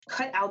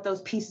cut out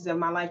those pieces of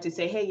my life to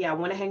say, hey, yeah, I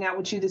want to hang out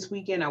with you this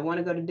weekend. I want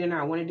to go to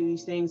dinner. I want to do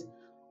these things,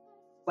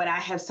 but I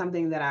have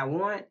something that I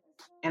want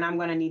and I'm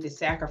going to need to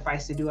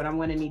sacrifice to do it. I'm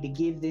going to need to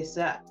give this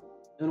up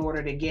in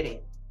order to get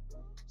it.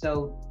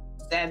 So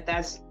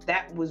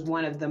that was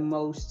one of the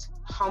most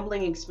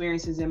humbling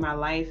experiences in my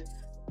life.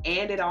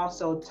 And it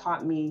also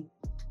taught me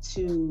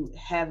to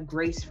have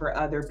grace for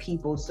other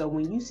people. So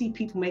when you see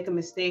people make a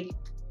mistake,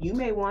 you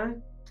made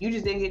one, you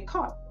just didn't get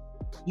caught.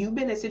 You've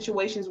been in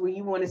situations where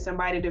you wanted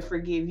somebody to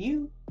forgive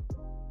you.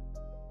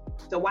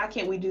 So why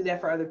can't we do that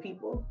for other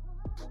people?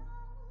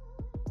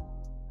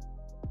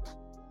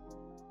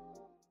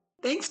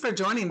 Thanks for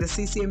joining the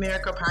CC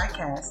America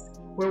podcast,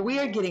 where we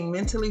are getting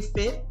mentally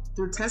fit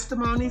through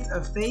testimonies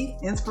of faith,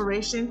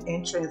 inspiration,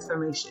 and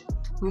transformation.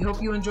 We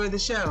hope you enjoy the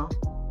show.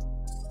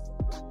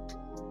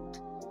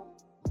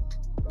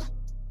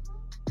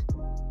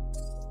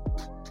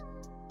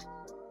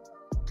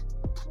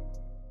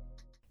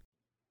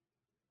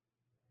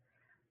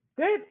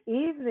 Good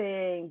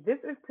evening. This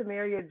is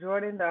Tamaria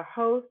Jordan, the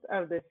host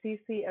of the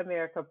CC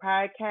America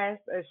podcast,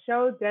 a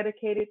show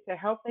dedicated to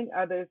helping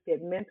others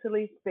get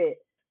mentally fit.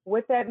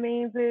 What that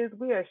means is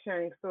we are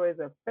sharing stories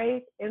of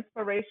faith,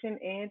 inspiration,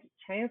 and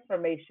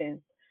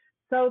transformation.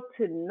 So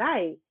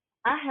tonight,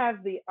 I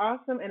have the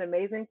awesome and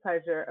amazing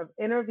pleasure of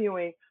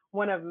interviewing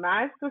one of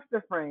my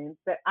sister friends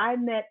that I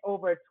met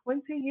over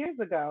 20 years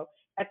ago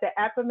at the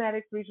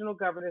Appomattox Regional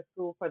Governor's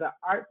School for the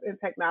Arts and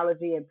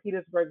Technology in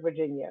Petersburg,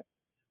 Virginia.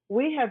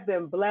 We have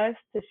been blessed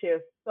to share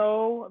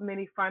so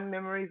many fun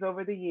memories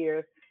over the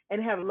years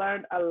and have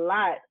learned a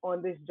lot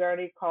on this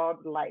journey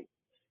called life.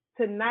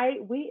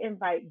 Tonight, we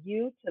invite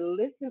you to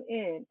listen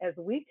in as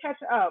we catch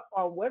up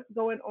on what's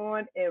going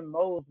on in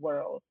Mo's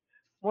world.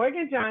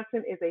 Morgan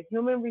Johnson is a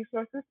human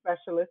resources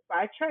specialist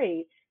by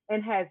trade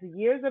and has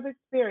years of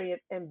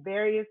experience in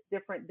various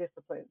different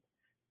disciplines,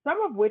 some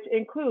of which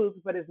includes,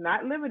 but is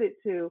not limited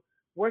to,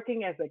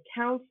 working as a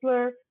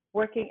counselor,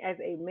 working as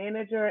a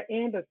manager,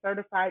 and a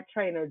certified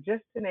trainer,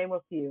 just to name a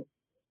few.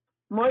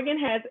 Morgan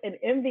has an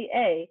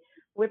MBA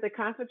with a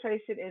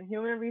concentration in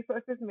Human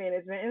Resources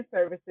Management and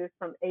Services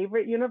from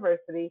Averett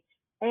University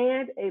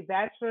and a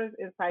bachelor's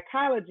in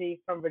psychology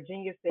from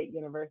Virginia State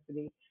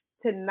University.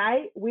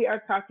 Tonight, we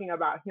are talking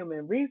about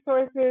human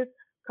resources,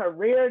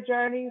 career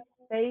journeys,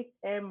 faith,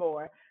 and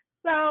more.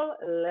 So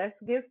let's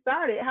get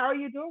started. How are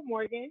you doing,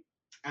 Morgan?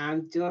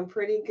 I'm doing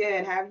pretty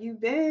good. How have you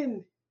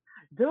been?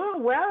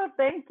 Doing well,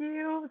 thank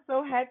you.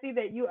 So happy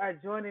that you are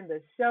joining the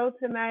show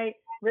tonight.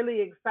 Really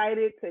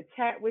excited to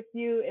chat with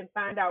you and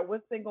find out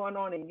what's been going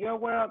on in your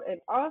world and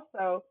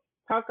also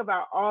talk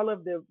about all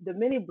of the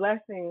many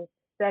blessings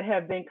that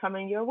have been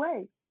coming your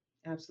way.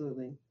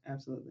 Absolutely.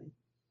 Absolutely.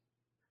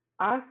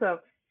 Awesome.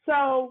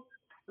 So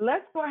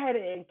let's go ahead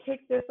and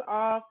kick this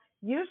off.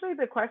 Usually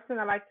the question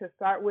I like to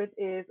start with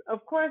is,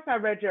 of course, I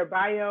read your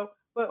bio,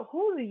 but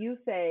who do you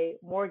say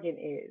Morgan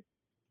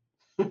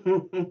is?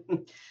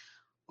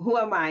 Who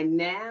am I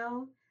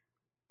now?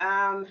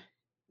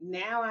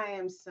 Now I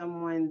am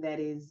someone that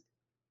is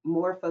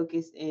more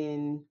focused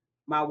in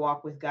my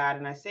walk with God.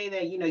 And I say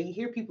that, you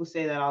hear people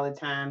say that all the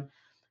time,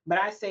 but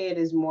I say it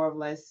is more or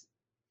less,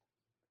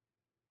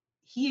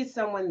 he is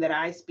someone that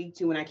I speak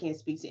to when I can't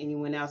speak to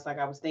anyone else. Like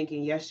I was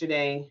thinking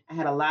yesterday, I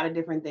had a lot of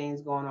different things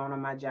going on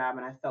my job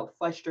and I felt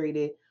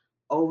frustrated,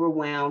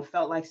 overwhelmed,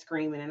 felt like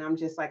screaming. And I'm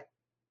just like,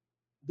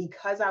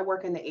 because I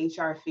work in the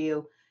HR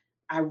field,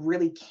 I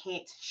really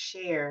can't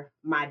share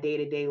my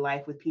day-to-day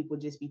life with people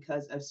just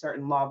because of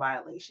certain law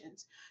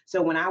violations.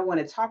 So when I want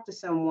to talk to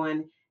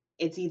someone,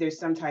 it's either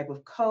some type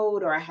of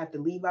code or I have to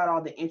leave out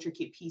all the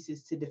intricate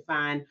pieces to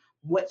define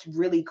what's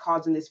really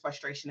causing this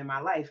frustration in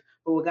my life.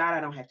 But with God, I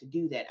don't have to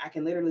do that. I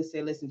can literally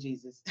say, listen,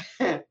 Jesus,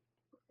 Sally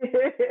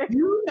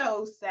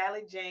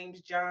James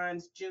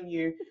Johns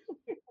Jr.,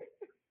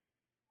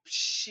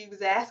 she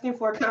was asking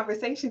for a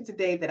conversation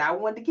today that I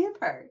wanted to give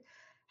her.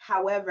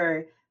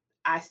 However,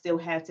 I still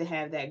have to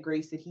have that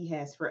grace that he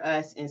has for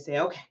us and say,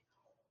 okay,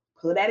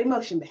 pull that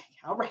emotion back.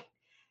 All right.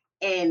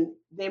 And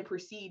then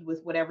proceed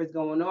with whatever's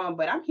going on.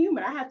 But I'm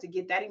human. I have to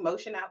get that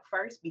emotion out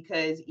first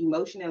because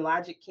emotion and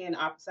logic can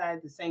occupy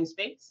the same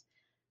space.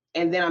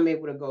 And then I'm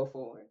able to go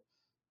forward.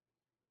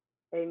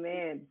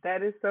 Amen.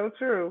 That is so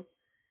true.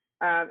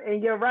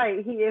 And you're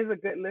right. He is a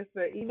good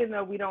listener. Even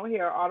though we don't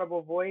hear an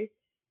audible voice,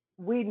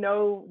 we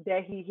know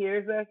that he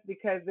hears us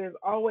because there's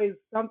always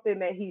something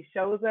that he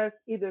shows us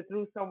either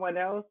through someone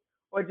else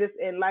or just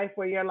in life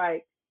where you're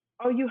like,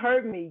 oh, you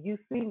heard me, you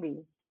see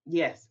me.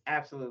 Yes,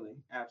 absolutely.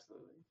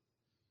 Absolutely.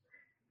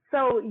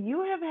 So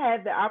you have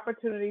had the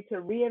opportunity to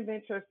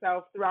reinvent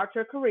yourself throughout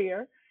your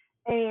career.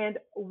 And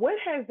what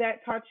has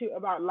that taught you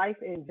about life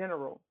in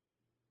general?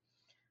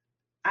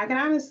 I can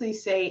honestly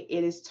say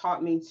it has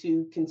taught me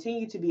to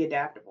continue to be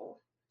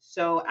adaptable.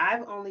 So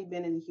I've only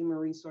been in the human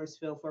resource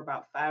field for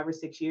about 5 or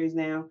 6 years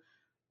now.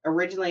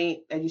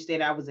 Originally, as you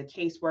stated, I was a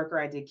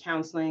caseworker. I did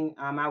counseling.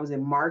 I was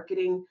in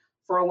marketing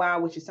for a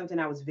while, which is something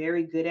I was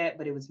very good at,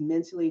 but it was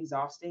mentally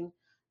exhausting.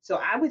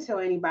 So I would tell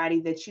anybody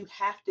that you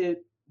have to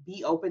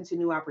be open to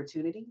new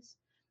opportunities.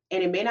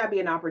 And it may not be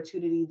an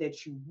opportunity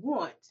that you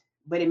want,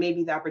 but it may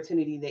be the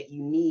opportunity that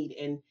you need.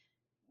 And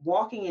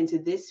walking into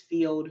this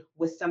field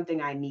was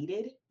something I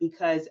needed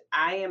because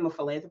I am a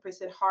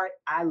philanthropist at heart.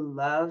 I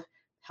love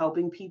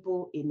helping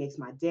people. It makes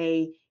my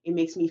day, it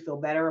makes me feel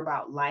better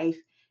about life.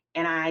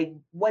 And I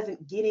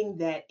wasn't getting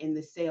that in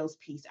the sales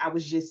piece. I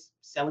was just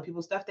selling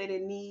people stuff they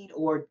didn't need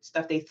or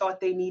stuff they thought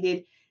they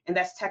needed. And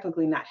that's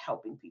technically not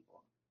helping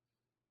people.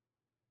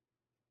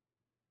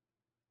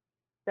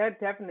 That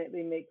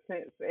definitely makes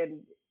sense.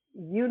 And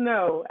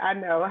I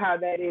know how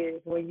that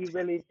is when you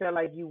really feel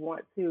like you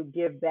want to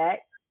give back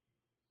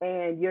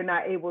and you're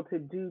not able to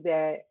do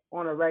that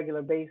on a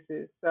regular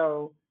basis.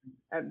 So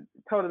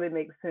totally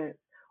makes sense.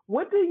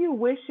 What do you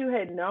wish you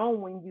had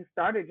known when you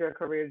started your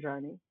career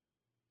journey?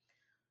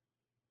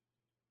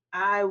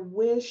 I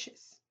wish,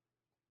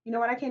 you know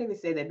what, I can't even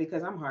say that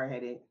because I'm hard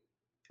headed.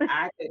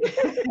 I could,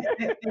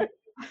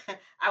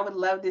 I would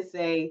love to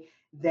say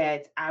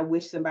that I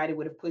wish somebody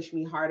would have pushed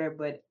me harder,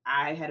 but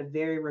I had a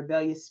very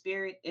rebellious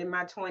spirit in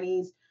my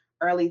 20s,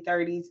 early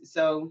 30s.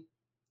 So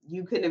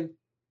you could have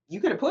you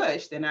could have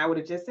pushed and I would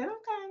have just said, okay,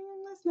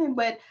 I'm listening.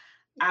 But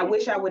I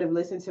wish I would have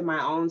listened to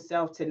my own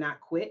self to not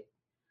quit.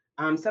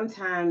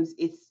 Sometimes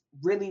it's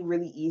really,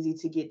 really easy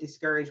to get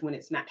discouraged when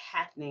it's not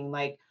happening.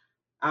 Like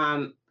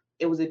um,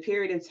 it was a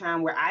period of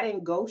time where I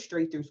didn't go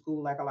straight through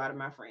school like a lot of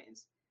my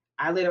friends.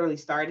 I literally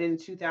started in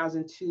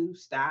 2002,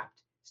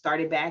 stopped,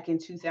 started back in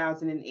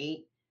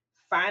 2008,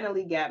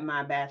 finally got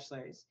my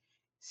bachelor's,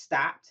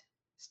 stopped,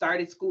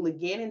 started school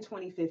again in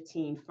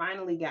 2015,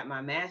 finally got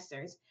my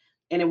master's.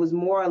 And it was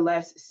more or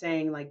less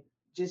saying, like,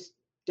 just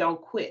don't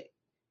quit,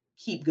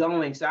 keep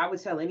going. So I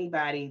would tell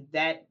anybody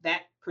that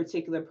that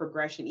particular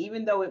progression,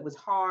 even though it was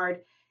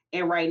hard,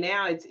 and right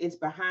now it's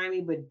behind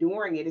me, but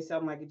during it, it's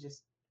something like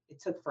it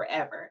took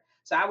forever.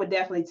 So I would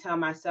definitely tell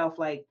myself,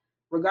 like,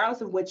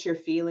 regardless of what you're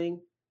feeling,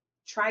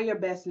 try your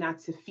best not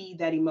to feed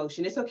that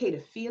emotion. It's okay to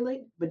feel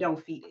it, but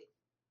don't feed it.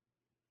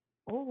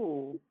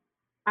 Oh,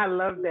 I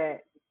love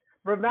that.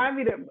 Remind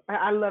me that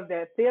I love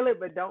that. Feel it,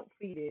 but don't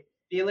feed it.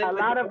 Feel A it,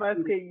 but lot don't of us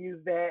feed it. can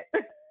use that.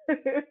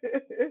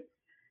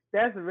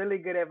 That's really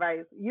good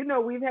advice.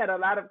 We've had a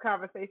lot of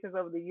conversations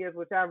over the years,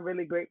 which I'm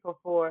really grateful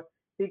for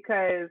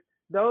because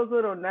those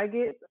little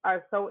nuggets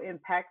are so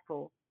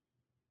impactful.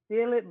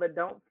 Feel it, but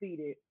don't feed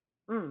it.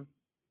 Mm,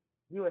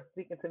 you are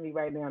speaking to me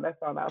right now.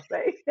 That's all I'll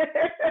say.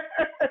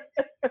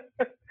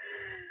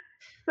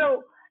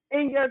 So,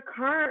 in your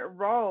current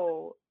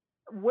role,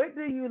 what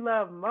do you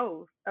love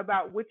most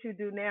about what you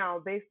do now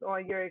based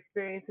on your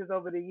experiences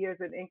over the years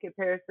and in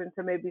comparison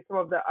to maybe some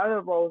of the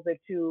other roles that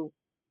you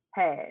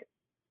had?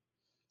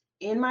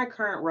 In my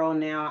current role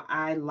now,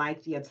 I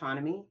like the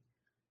autonomy.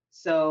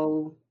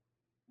 So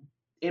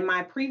in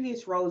my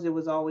previous roles, it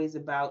was always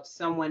about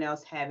someone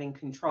else having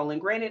control. And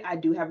granted, I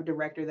do have a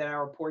director that I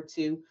report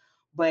to,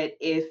 but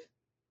if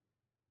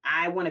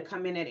I want to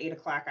come in at 8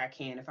 o'clock, I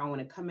can. If I want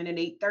to come in at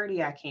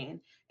 8:30, I can.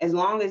 As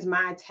long as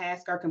my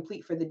tasks are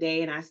complete for the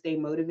day and I stay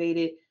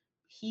motivated,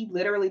 he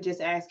literally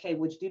just asked, hey,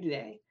 what'd you do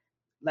today?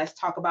 Let's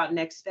talk about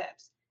next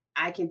steps.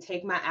 I can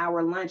take my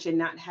hour lunch and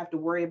not have to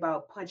worry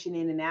about punching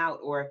in and out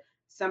or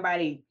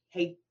somebody,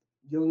 hey,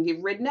 you're gonna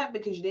get written up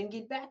because you didn't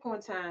get back on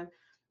time.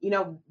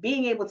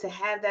 Being able to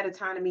have that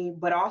autonomy,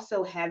 but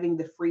also having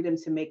the freedom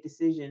to make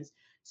decisions.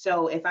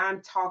 So if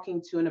I'm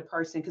talking to a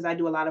person, because I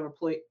do a lot of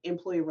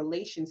employee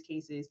relations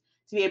cases,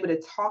 to be able to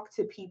talk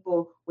to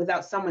people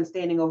without someone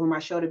standing over my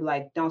shoulder, be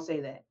like, don't say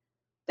that.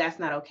 That's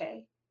not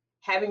okay.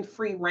 Having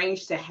free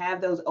range to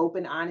have those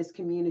open, honest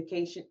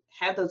communication,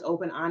 have those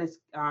open, honest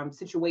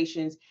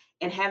situations,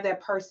 and have that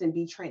person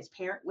be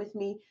transparent with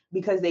me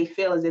because they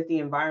feel as if the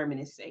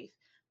environment is safe,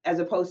 as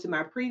opposed to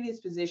my previous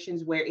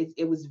positions where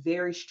it was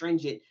very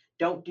stringent.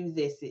 Don't do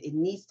this. It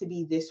needs to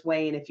be this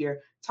way. And if you're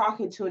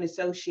talking to an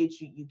associate,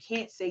 you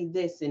can't say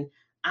this. And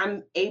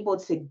I'm able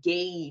to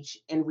gauge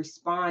and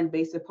respond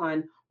based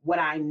upon what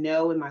I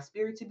know in my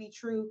spirit to be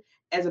true,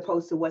 as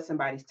opposed to what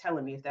somebody's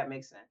telling me, if that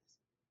makes sense.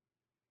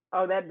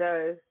 Oh, that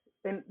does.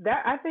 And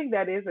that I think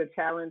that is a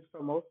challenge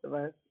for most of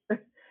us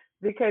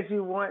because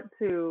you want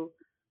to,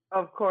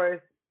 of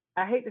course,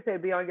 I hate to say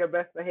be on your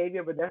best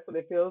behavior, but that's what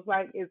it feels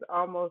like. It's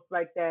almost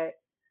like that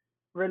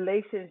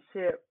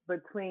relationship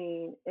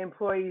between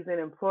employees and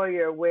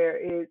employer where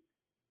it's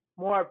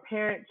more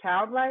parent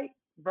childlike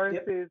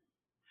Yep. versus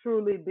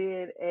truly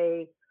being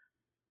a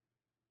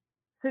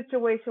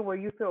situation where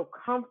you feel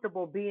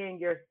comfortable being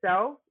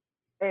yourself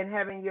and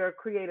having your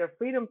creative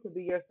freedom to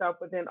be yourself,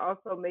 but then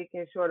also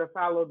making sure to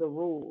follow the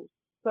rules.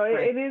 So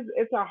Right.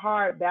 it's a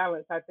hard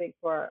balance, I think,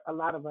 for a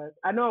lot of us.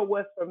 I know it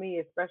was for me,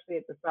 especially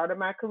at the start of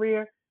my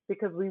career,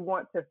 because we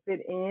want to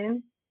fit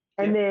in.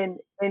 And Yep. then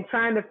in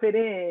trying to fit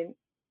in,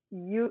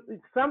 you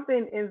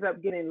something ends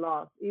up getting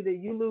lost. Either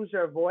you lose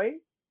your voice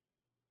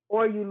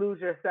or you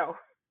lose yourself.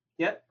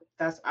 Yep.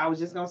 I was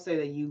just gonna say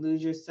that you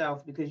lose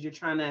yourself because you're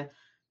trying to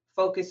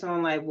focus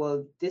on, like,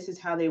 well, this is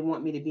how they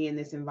want me to be in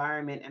this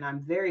environment. And I'm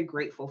very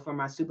grateful for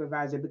my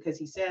supervisor because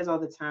he says all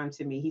the time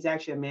to me, he's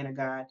actually a man of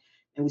God.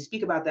 And we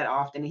speak about that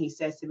often. And he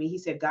says to me, he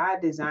said,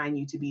 God designed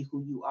you to be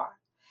who you are.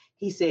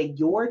 He said,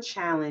 your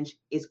challenge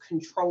is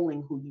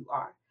controlling who you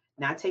are,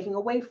 not taking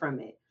away from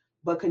it,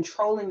 but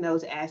controlling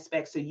those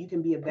aspects so you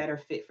can be a better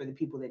fit for the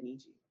people that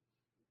need you.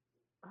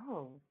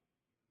 Oh,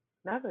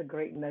 that's a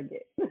great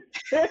nugget.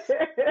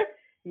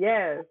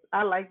 Yes,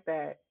 I like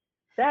that.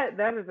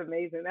 That is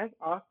amazing. That's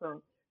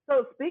awesome.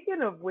 So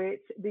speaking of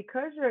which,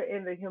 because you're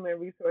in the human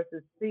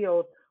resources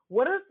field,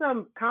 what are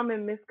some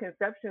common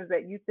misconceptions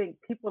that you think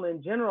people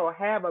in general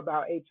have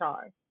about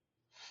HR?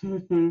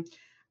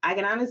 I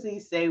can honestly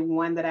say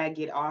one that I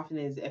get often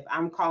is if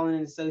I'm calling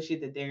an associate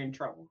that they're in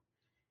trouble.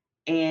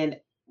 And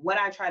what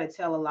I try to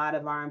tell a lot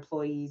of our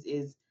employees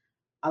is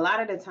a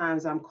lot of the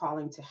times I'm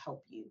calling to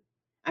help you.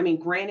 I mean,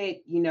 granted,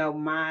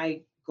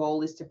 my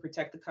goal is to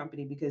protect the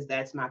company because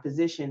that's my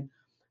position,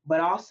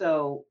 but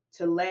also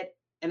to let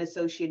an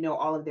associate know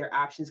all of their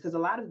options because a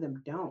lot of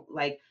them don't.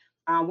 Like,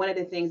 one of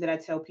the things that I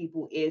tell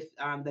people if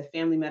the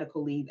Family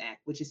Medical Leave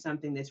Act, which is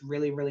something that's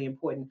really, really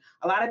important,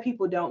 a lot of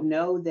people don't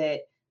know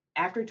that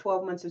after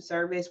 12 months of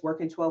service,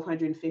 working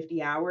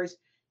 1,250 hours,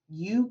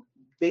 you,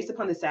 based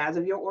upon the size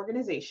of your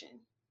organization,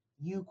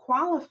 you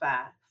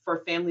qualify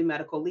for family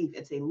medical leave.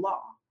 It's a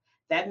law.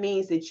 That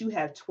means that you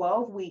have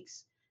 12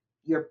 weeks.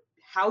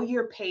 How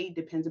you're paid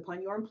depends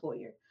upon your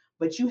employer,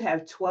 but you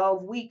have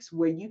 12 weeks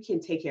where you can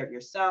take care of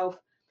yourself,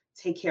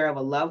 take care of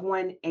a loved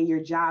one, and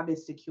your job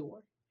is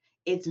secure.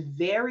 It's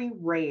very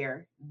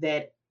rare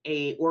that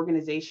a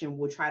organization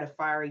will try to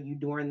fire you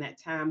during that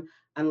time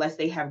unless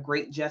they have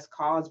great just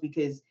cause,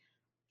 because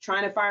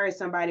trying to fire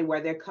somebody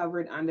where they're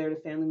covered under the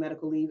Family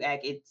Medical Leave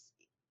Act,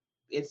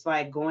 it's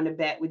like going to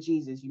bat with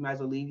Jesus. You might as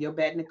well leave your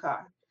bat in the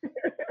car.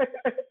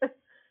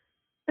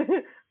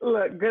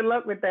 Look, good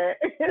luck with that.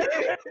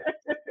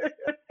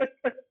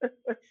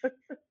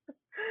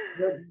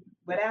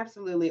 But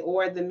absolutely.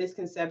 Or the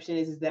misconception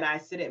is that I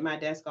sit at my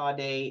desk all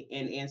day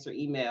and answer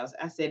emails.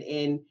 I said,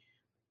 and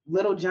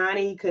little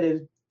Johnny could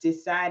have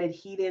decided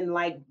he didn't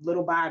like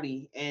little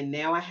Bobby, and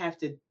now I have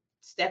to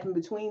step in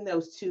between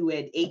those two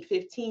at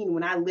 8:15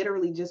 when I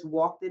literally just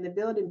walked in the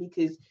building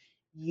because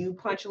you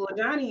punched little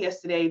Johnny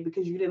yesterday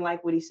because you didn't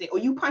like what he said, or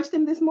you punched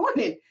him this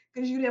morning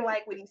because you didn't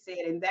like what he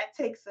said, and that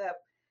takes up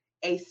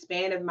a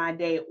span of my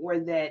day. Or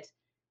that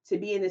to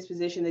be in this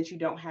position that you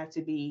don't have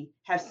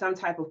some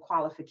type of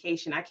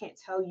qualification. I can't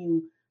tell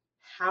you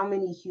how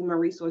many human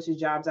resources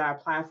jobs I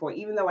apply for,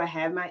 even though I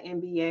have my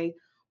MBA.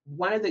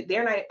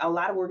 They're not, a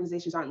lot of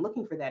organizations aren't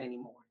looking for that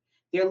anymore.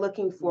 They're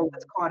looking for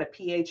what's called a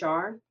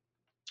PHR,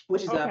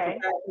 which is a Okay.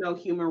 professional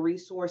human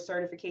resource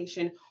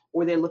certification,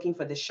 or they're looking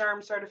for the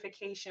SHRM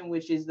certification,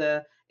 which is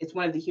it's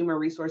one of the human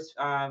resource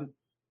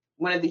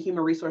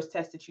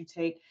tests that you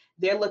take.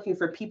 They're looking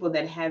for people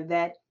that have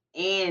that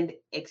and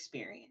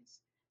experience.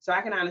 So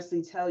I can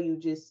honestly tell you,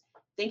 just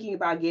thinking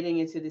about getting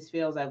into this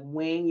field, like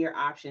weighing your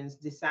options,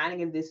 deciding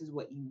if this is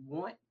what you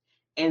want,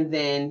 and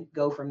then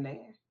go from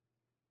there.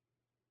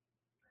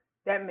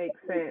 That makes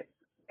sense.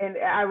 And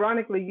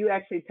ironically, you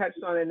actually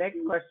touched on the next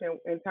question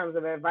in terms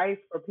of advice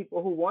for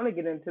people who want to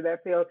get into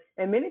that field.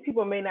 And many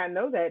people may not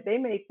know that. They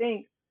may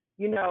think,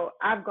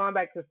 I've gone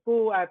back to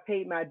school, I've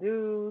paid my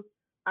dues,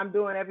 I'm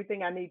doing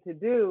everything I need to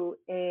do.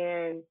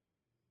 And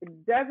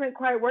it doesn't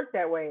quite work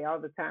that way all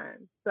the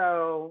time.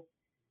 So,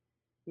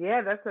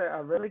 yeah, that's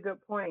a really good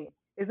point.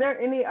 Is there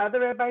any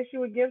other advice you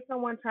would give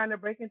someone trying to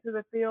break into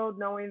the field,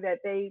 knowing that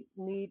they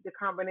need the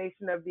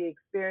combination of the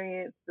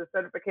experience, the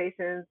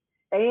certifications,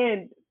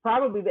 and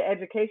probably the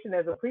education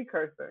as a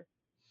precursor?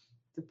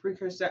 The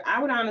precursor,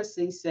 I would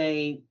honestly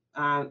say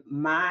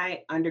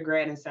my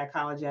undergrad in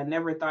psychology, I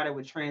never thought it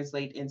would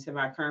translate into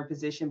my current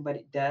position, but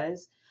it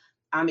does.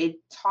 It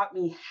taught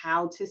me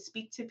how to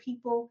speak to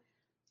people,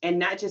 and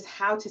not just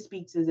how to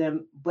speak to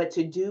them, but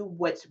to do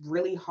what's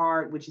really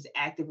hard, which is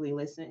actively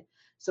listen.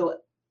 So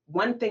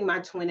one thing my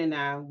twin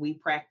and we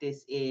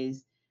practice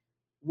is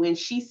when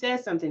she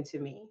says something to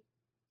me,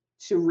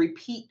 to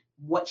repeat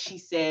what she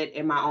said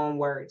in my own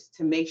words,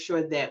 to make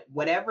sure that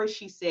whatever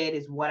she said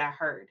is what I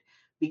heard.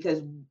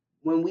 Because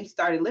when we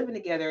started living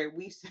together,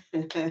 it's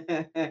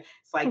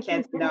like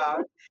cats and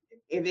dogs.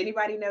 If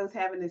anybody knows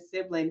having a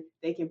sibling,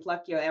 they can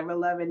pluck your ever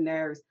loving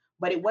nerves.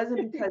 But it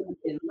wasn't because we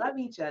didn't love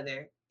each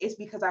other. It's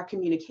because our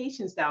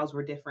communication styles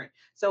were different.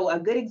 So a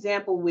good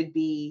example would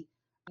be,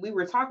 we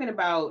were talking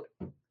about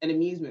an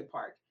amusement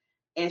park,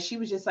 and she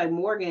was just like,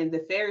 Morgan,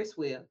 the Ferris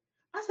wheel.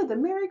 I said, the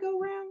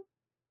merry-go-round?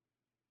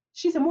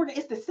 She said, Morgan,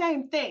 it's the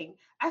same thing.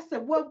 I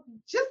said, well,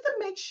 just to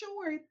make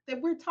sure that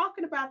we're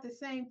talking about the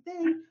same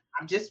thing,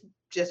 I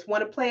just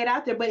want to play it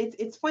out there. But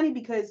it's funny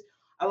because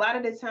a lot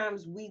of the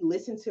times we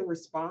listen to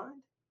respond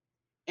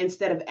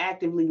instead of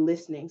actively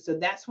listening. So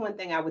that's one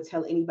thing I would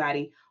tell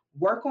anybody: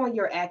 work on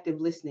your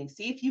active listening.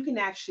 See if you can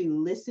actually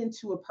listen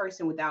to a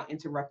person without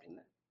interrupting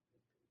them.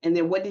 And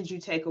then what did you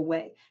take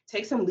away?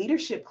 Take some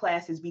leadership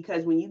classes,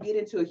 because when you get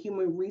into a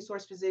human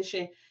resource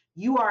position,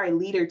 you are a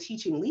leader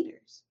teaching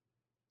leaders.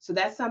 So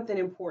that's something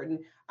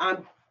important.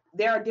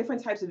 There are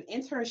different types of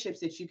internships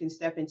that you can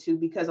step into,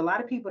 because a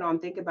lot of people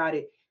don't think about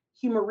it.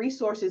 Human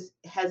resources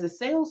has a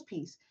sales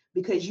piece,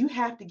 because you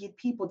have to get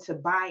people to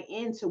buy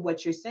into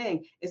what you're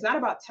saying. It's not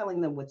about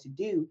telling them what to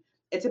do.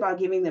 It's about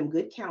giving them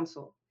good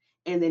counsel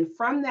And then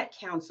from that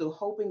counsel,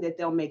 hoping that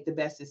they'll make the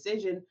best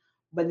decision.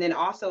 But then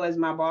also, as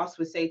my boss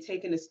would say,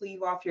 taking the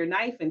sleeve off your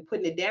knife and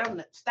putting it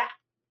down, stop.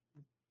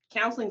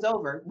 Counseling's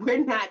over.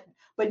 We're not,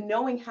 but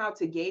knowing how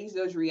to gauge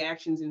those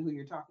reactions and who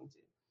you're talking to.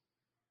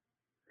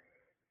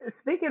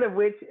 Speaking of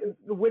which,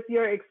 with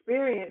your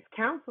experience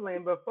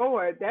counseling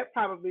before, that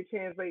probably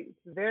translates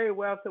very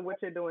well to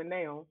what you're doing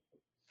now.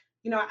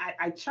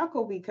 I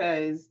chuckle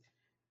because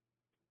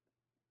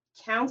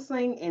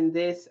counseling and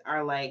this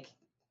are like,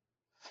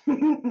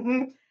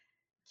 counseling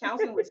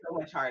was so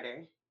much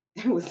harder.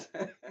 It was,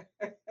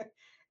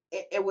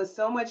 it was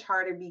so much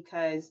harder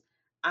because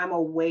I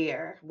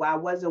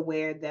was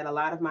aware that a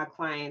lot of my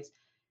clients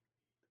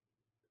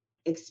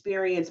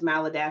experience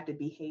maladaptive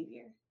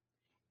behavior.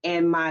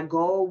 And my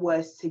goal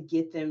was to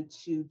get them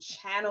to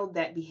channel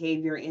that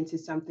behavior into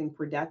something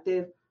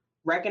productive,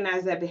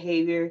 recognize that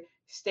behavior,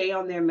 stay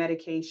on their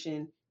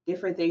medication,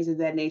 different things of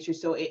that nature.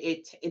 So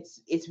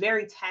it's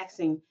very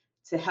taxing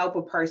to help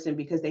a person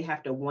because they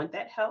have to want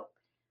that help.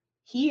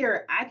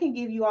 Here, I can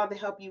give you all the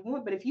help you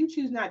want, but if you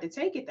choose not to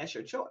take it, that's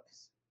your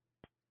choice.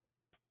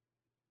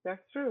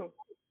 That's true.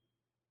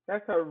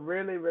 That's a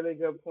really, really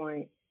good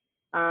point.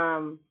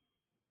 Um,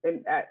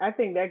 and I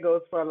think that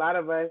goes for a lot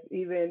of us,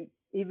 even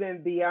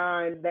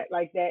beyond that,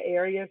 like that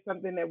area.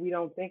 Something that we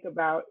don't think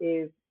about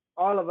is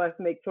all of us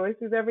make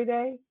choices every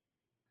day,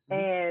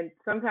 and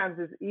sometimes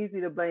it's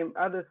easy to blame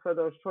others for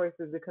those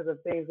choices because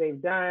of things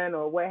they've done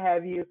or what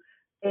have you.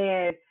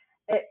 And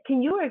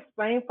can you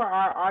explain for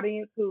our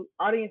audience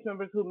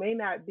members who may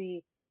not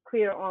be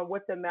clear on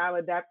what the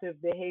maladaptive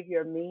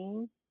behavior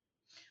means?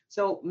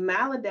 So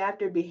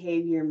maladaptive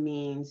behavior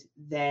means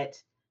that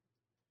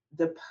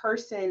the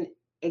person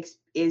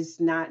is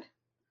not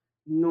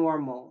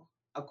normal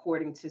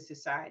according to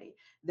society.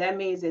 That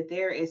means that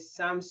there is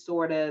some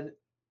sort of,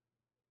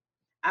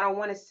 I don't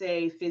want to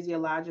say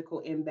physiological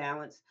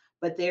imbalance,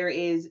 but there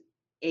is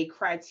a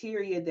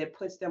criteria that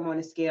puts them on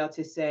a scale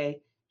to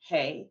say,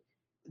 hey,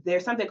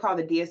 there's something called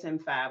the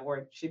DSM-5, or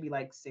it should be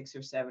like 6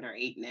 or 7 or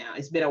 8 now.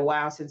 It's been a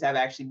while since I've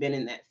actually been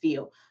in that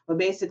field. But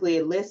basically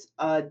it lists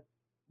a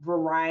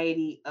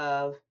variety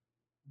of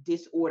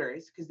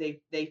disorders because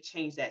they've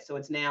changed that. So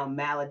it's now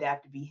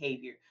maladaptive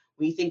behavior.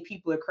 When you think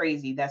people are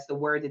crazy, that's the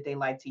word that they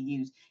like to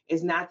use.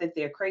 It's not that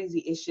they're crazy.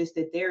 It's just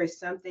that there is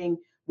something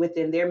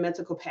within their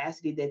mental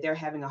capacity that they're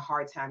having a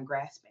hard time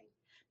grasping.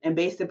 And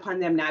based upon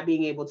them not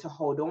being able to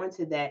hold on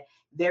to that,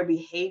 their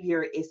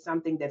behavior is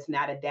something that's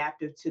not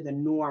adaptive to the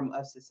norm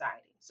of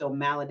society. So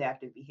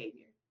maladaptive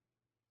behavior.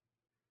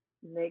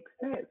 Makes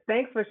sense.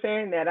 Thanks for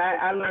sharing that.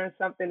 I learned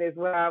something as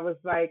well. I was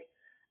like,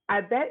 I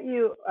bet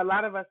you a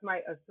lot of us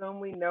might assume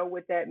we know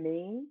what that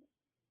means,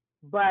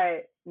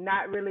 but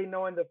not really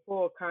knowing the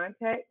full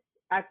context.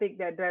 I think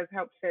that does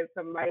help shed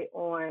some light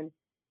on,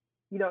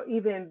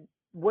 even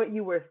what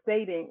you were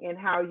stating and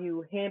how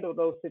you handle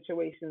those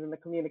situations and the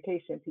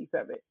communication piece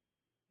of it.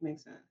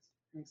 Makes sense.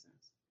 Makes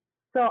sense.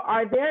 So,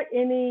 are there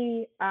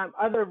any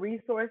other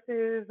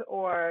resources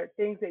or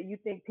things that you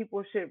think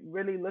people should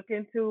really look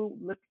into,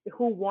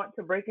 who want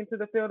to break into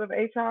the field of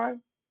HR?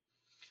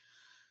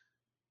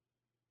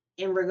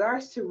 In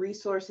regards to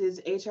resources,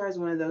 HR is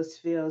one of those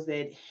fields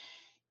that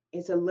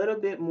it's a little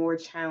bit more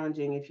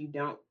challenging if you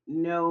don't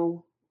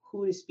know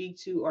who to speak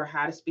to or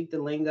how to speak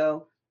the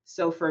lingo.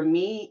 So for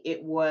me,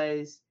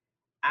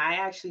 I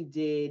actually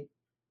did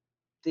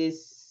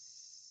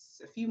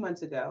this a few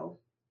months ago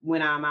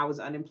when I was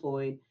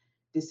unemployed,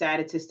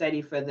 decided to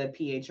study for the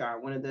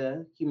PHR, one of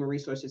the human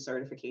resources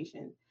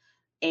certification.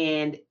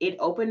 And it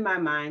opened my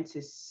mind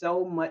to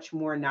so much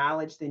more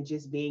knowledge than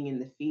just being in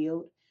the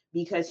field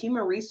because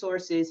human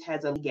resources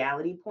has a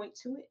legality point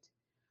to it.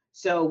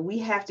 So we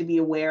have to be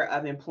aware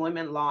of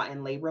employment law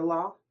and labor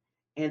law.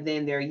 And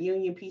then there are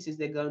union pieces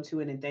that go to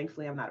it. And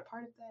thankfully, I'm not a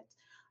part of that.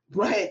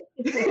 But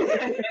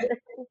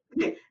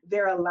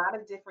there are a lot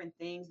of different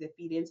things that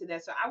feed into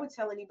that. So I would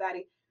tell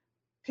anybody,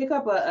 pick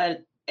up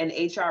an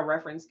HR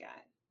reference guide,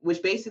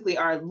 which basically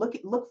are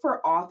look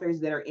for authors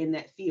that are in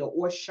that field.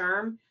 Or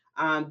SHRM,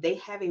 they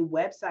have a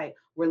website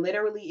where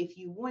literally, if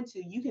you want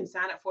to, you can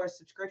sign up for a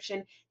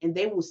subscription and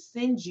they will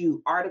send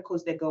you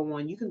articles that go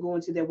on. You can go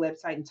into their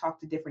website and talk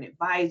to different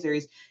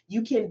advisors.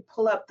 You can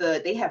pull up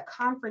they have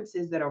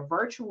conferences that are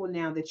virtual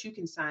now that you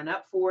can sign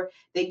up for.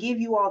 They give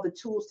you all the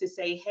tools to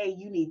say, hey,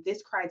 you need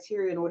this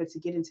criteria in order to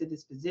get into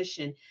this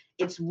position.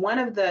 It's one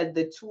of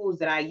the tools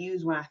that I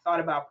use when I thought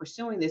about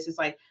pursuing this. It's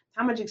like,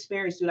 how much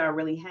experience do I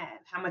really have?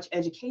 How much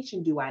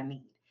education do I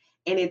need?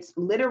 And it's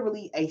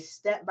literally a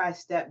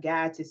step-by-step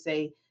guide to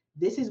say,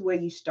 this is where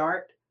you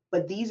start,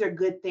 but these are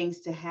good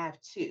things to have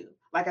too.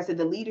 Like I said,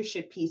 the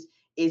leadership piece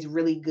is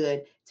really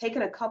good.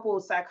 Taking a couple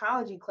of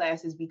psychology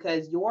classes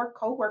because your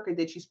coworker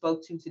that you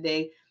spoke to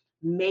today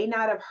may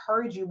not have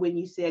heard you when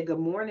you said good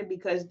morning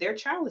because their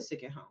child is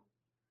sick at home.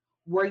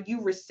 Were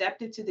you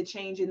receptive to the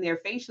change in their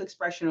facial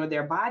expression or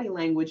their body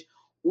language?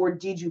 Or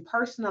did you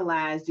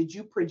personalize? Did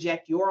you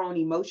project your own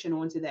emotion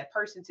onto that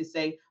person to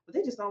say, well,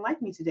 they just don't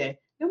like me today?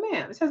 No,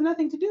 ma'am, this has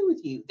nothing to do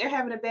with you. They're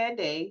having a bad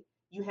day.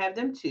 You have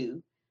them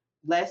too.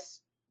 Let's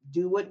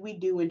do what we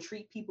do and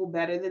treat people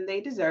better than they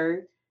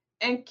deserve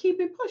and keep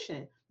it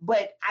pushing.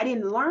 But I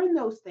didn't learn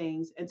those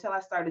things until I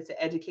started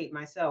to educate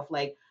myself.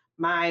 Like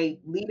my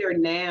leader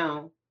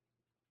now,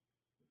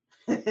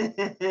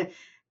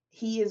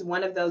 he is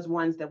one of those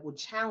ones that will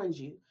challenge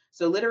you.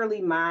 So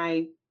literally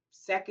my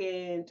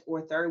second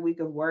or third week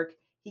of work,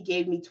 he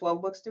gave me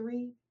 12 books to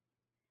read.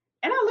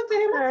 And I looked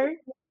at him, I Okay.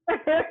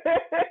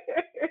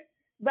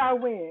 By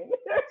when?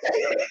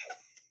 said,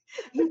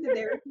 he said,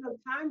 there is no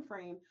time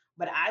frame,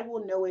 but I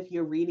will know if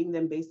you're reading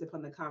them based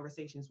upon the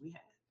conversations we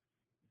had.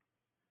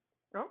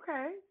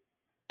 Okay.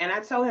 And I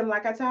told him,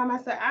 like I told him, I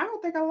said, I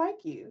don't think I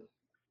like you.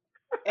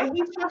 And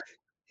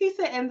he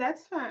said, and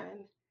that's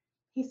fine.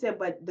 He said,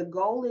 but the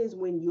goal is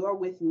when you're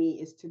with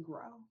me is to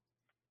grow.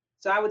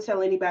 So I would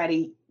tell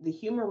anybody the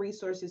human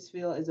resources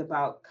field is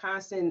about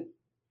constant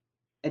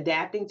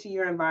adapting to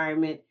your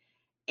environment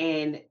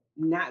and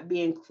not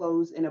being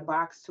closed in a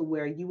box to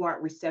where you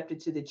aren't receptive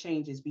to the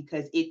changes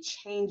because it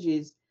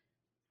changes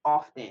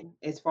often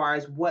as far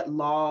as what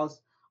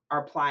laws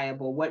are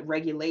pliable, what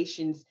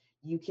regulations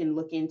you can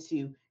look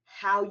into,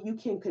 how you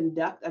can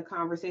conduct a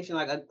conversation,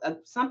 like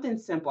something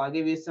simple. I'll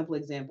give you a simple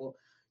example.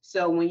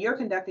 So when you're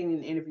conducting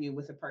an interview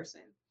with a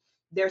person,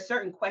 there are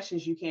certain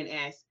questions you can't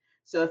ask.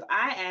 So if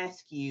I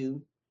ask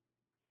you,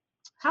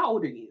 how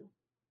old are you?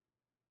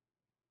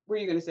 What are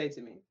you going to say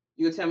to me?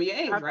 You'll tell me your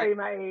age, I'll tell right? you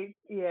my age.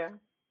 Yeah.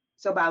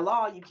 So by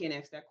law, you can't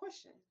ask that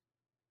question.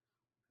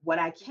 What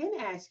I can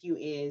ask you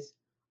is,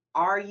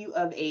 are you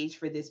of age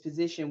for this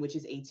position, which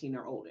is 18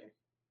 or older?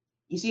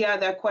 You see how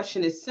that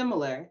question is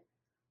similar,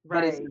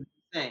 but it's Right. not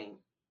the same.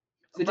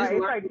 So just Right.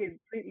 It's learn. like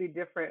completely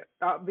different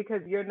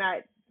because you're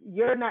not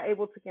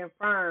able to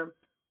confirm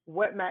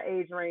what my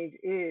age range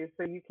is,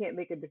 so you can't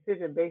make a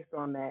decision based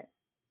on that.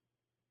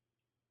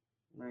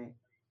 Right.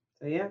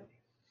 So yeah,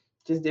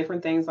 just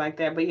different things like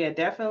that. But yeah,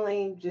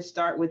 definitely just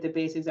start with the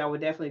basics. I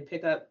would definitely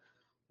pick up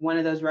one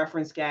of those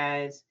reference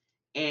guides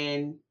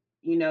and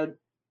you know,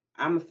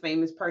 I'm a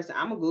famous person.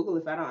 I'm gonna Google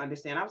if I don't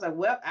understand. I was like,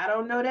 well, I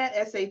don't know that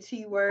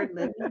SAT word.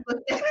 Let me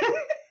look at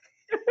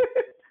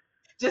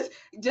just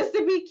just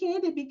to be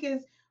candid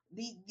because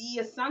the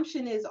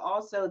assumption is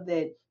also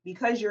that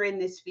because you're in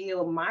this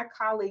field, my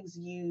colleagues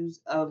use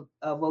a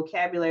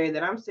vocabulary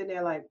that I'm sitting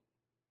there like,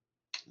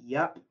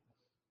 yep,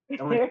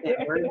 don't understand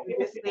a word you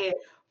just said,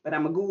 but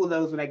I'm gonna Google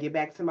those when I get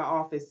back to my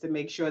office to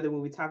make sure that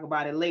when we talk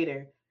about it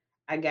later,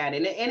 I got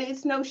it. And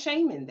it's no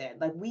shame in that.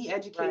 Like we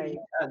educate each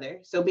Right. other.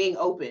 So being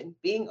open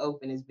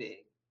is big.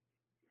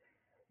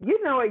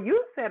 You know what?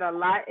 You said a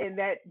lot in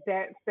that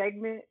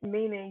segment,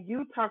 meaning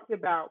you talked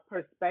about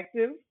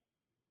perspective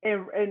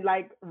and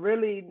like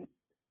really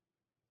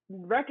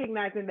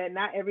recognizing that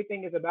not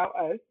everything is about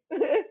us.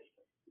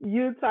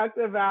 You talked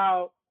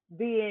about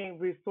being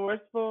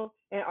resourceful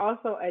and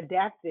also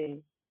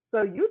adapting.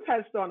 So you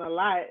touched on a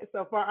lot.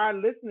 So for our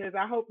listeners,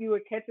 I hope you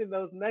were catching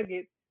those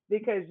nuggets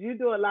because you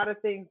do a lot of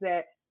things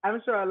that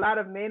I'm sure a lot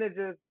of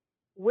managers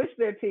wish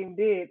their team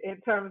did in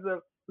terms of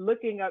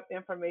looking up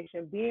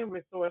information, being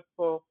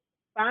resourceful,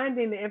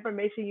 finding the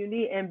information you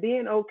need, and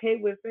being okay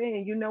with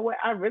saying, you know what,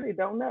 I really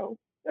don't know.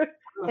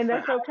 I'm a And friend.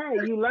 that's okay.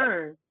 You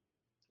learn.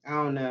 I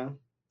don't know.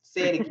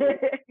 Say it again.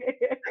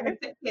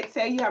 Can't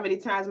tell you how many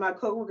times my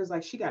coworkers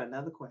like, she got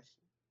another question.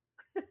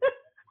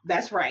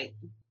 That's right.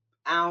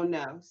 I don't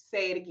know.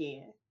 Say it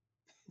again.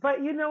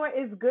 But you know what?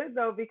 It's good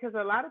though because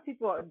a lot of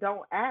people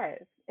don't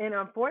ask, and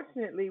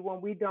unfortunately,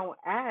 when we don't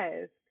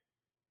ask,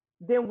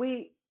 then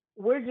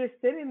we're just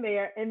sitting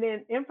there, and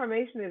then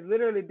information is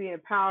literally being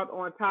piled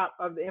on top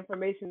of the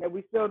information that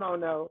we still don't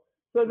know.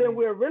 So then Right.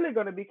 we're really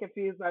going to be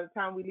confused by the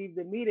time we leave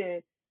the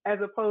meeting, as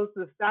opposed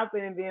to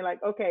stopping and being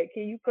like, okay,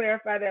 can you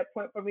clarify that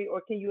point for me,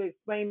 or can you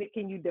explain it?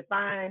 Can you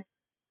define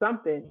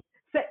something?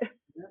 Say,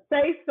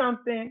 say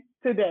something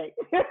today.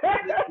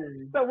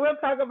 Listen, So we'll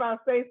talk about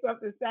say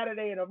something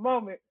Saturday in a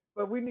moment,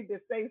 but we need to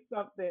say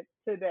something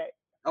today.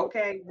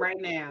 okay, right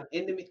now.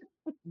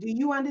 Do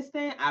you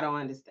understand? I don't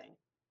understand.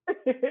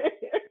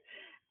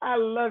 I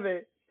love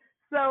it.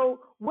 So,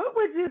 what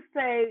would you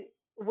say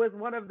was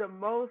one of the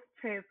most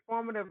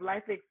transformative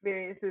life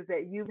experiences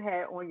that you've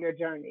had on your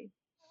journey?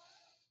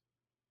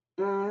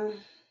 Mm,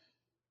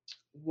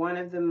 one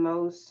of the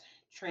most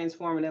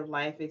transformative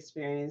life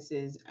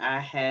experiences I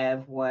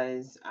have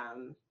was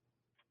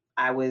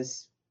I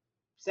was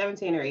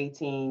 17 or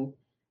 18,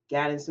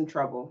 got in some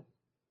trouble,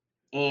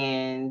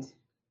 and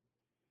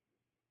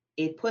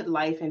it put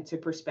life into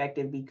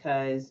perspective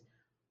because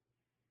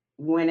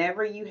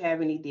whenever you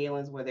have any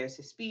dealings, whether it's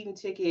a speeding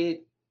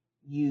ticket,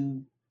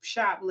 you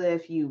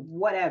shoplift, you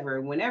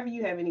whatever, whenever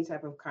you have any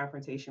type of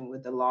confrontation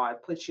with the law,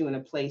 it puts you in a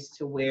place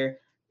to where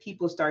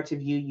people start to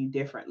view you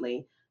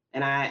differently.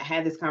 And I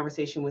had this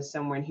conversation with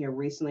someone here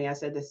recently. I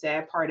said the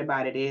sad part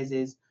about it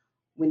is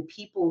when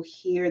people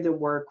hear the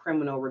word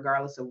criminal,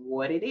 regardless of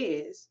what it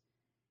is,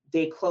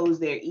 they close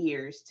their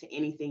ears to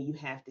anything you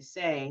have to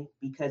say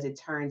because it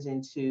turns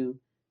into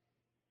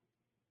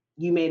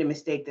you made a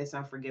mistake that's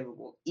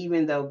unforgivable.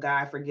 Even though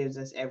God forgives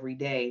us every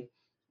day,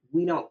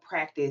 we don't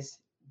practice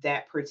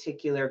that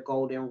particular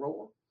golden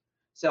rule.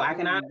 So I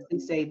can honestly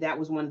say that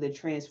was one of the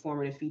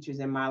transformative features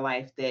in my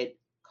life that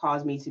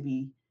caused me to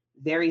be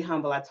very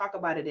humble. I talk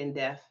about it in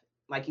depth,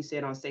 like you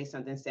said on Say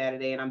Something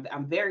Saturday, and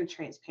I'm very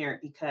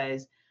transparent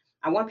because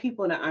I want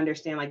people to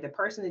understand, like, the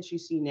person that you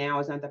see now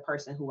is not the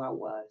person who I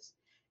was.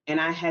 And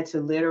I had to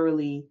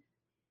literally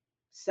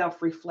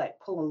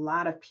self-reflect, pull a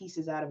lot of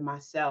pieces out of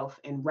myself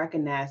and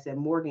recognize that,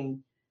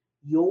 Morgan,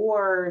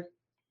 your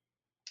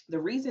the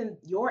reason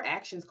your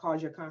actions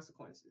cause your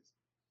consequences.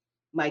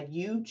 Like,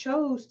 you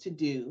chose to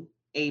do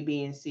A,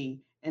 B, and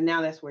C, and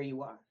now that's where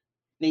you are.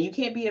 Now you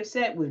can't be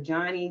upset with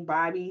Johnny,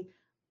 Bobby,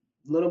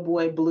 little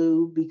boy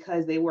Blue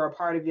because they were a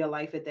part of your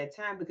life at that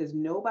time, because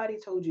nobody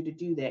told you to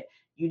do that.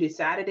 You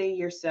decided in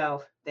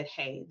yourself that,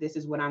 hey, this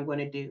is what I'm going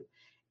to do.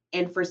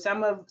 And for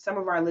some of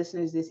our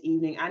listeners this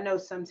evening, I know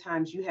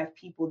sometimes you have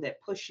people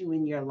that push you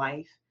in your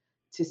life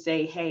to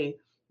say, hey,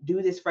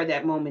 do this for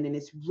that moment. And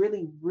it's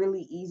really,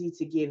 really easy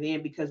to give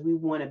in because we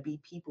want to be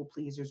people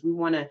pleasers. We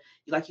want to,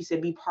 like you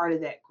said, be part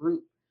of that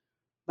group.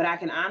 But I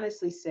can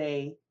honestly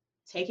say,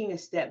 taking a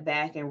step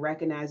back and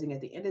recognizing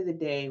at the end of the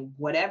day,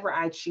 whatever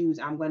I choose,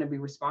 I'm going to be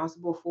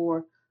responsible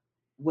for,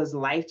 was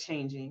life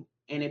changing.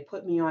 And it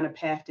put me on a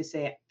path to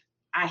say,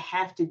 I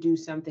have to do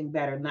something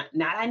better. Not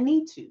I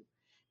need to,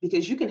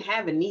 because you can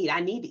have a need. I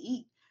need to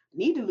eat, I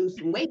need to lose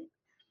some weight,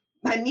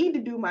 I need to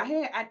do my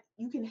hair.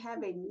 You can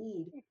have a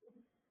need,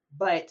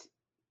 but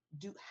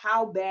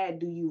how bad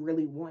do you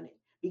really want it?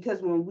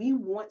 Because when we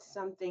want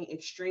something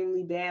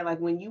extremely bad, like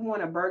when you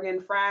want a burger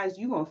and fries,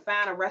 you're going to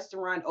find a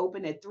restaurant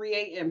open at 3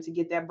 a.m. to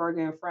get that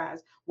burger and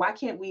fries. Why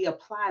can't we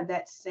apply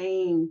that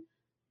same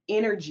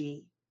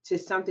energy to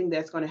something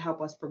that's going to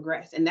help us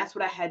progress? And that's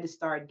what I had to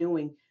start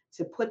doing,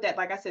 to put that,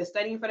 like I said,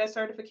 studying for that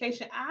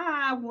certification.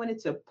 I wanted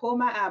to pull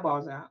my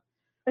eyeballs out.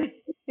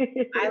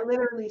 I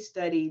literally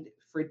studied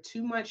for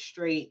 2 months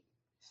straight,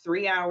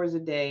 3 hours a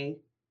day,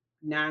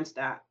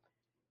 nonstop.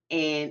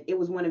 And it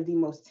was one of the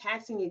most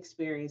taxing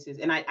experiences.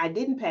 And I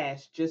didn't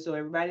pass, just so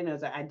everybody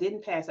knows. I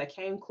didn't pass. I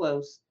came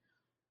close,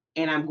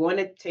 and I'm going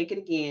to take it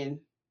again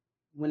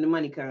when the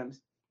money comes.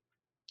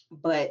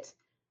 But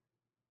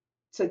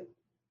to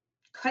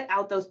cut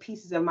out those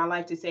pieces of my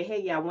life to say,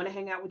 hey, yeah, I want to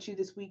hang out with you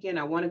this weekend.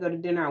 I want to go to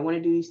dinner. I want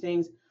to do these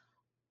things.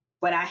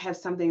 But I have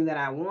something that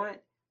I want,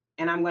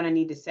 and I'm going to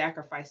need to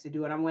sacrifice to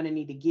do it. I'm going to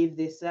need to give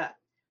this up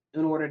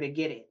in order to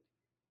get it.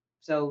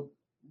 So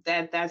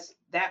that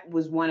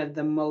was one of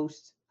the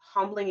most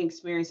humbling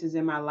experiences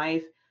in my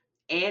life.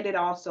 And it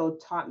also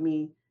taught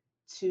me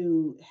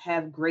to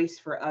have grace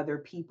for other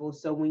people.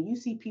 So when you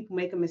see people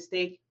make a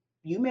mistake,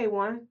 you made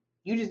one,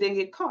 you just didn't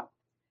get caught.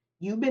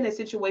 You've been in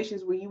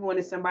situations where you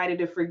wanted somebody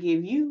to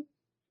forgive you.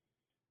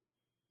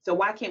 So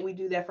why can't we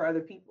do that for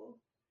other people?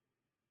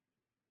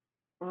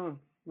 Well,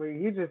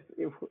 you just,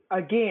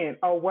 again,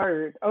 a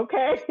word,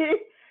 okay?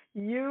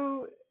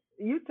 you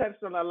you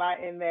touched on a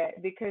lot in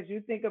that, because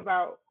you think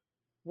about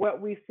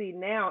what we see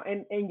now,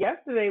 and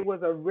yesterday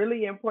was a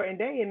really important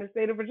day in the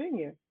state of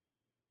Virginia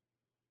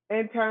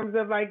in terms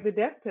of like the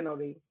death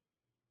penalty.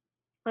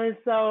 And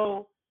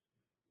so,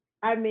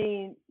 I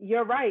mean,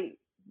 you're right.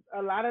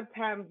 A lot of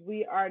times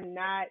we are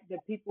not the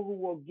people who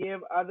will give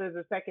others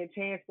a second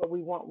chance, but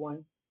we want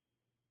one.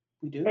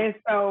 We do. And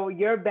so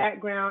your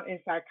background in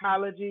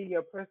psychology,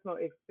 your personal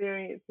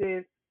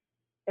experiences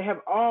have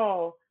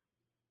all,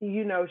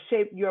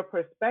 shaped your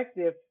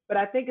perspective. But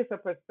I think it's a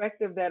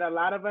perspective that a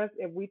lot of us,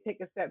 if we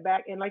take a step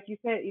back, and like you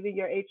said, even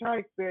your HR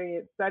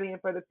experience studying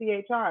for the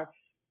CHR,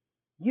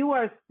 you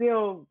are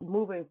still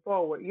moving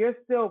forward. You're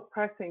still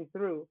pressing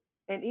through.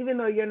 And even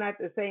though you're not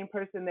the same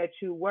person that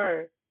you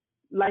were,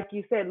 like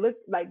you said, look,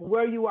 like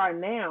where you are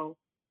now,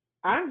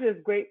 I'm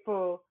just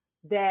grateful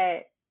that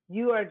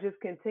you are just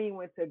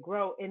continuing to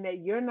grow and that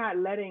you're not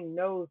letting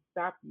no's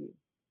stop you.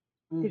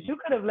 Because you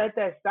could have let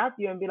that stop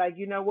you and be like,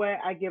 you know what,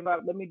 I give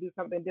up. Let me do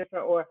something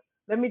different, or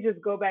let me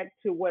just go back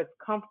to what's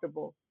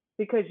comfortable.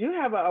 Because you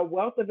have a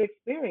wealth of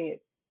experience.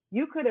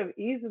 You could have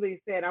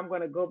easily said, I'm going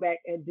to go back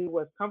and do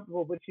what's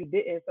comfortable, but you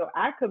didn't. So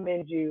I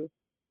commend you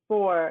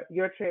for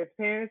your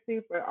transparency,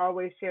 for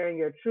always sharing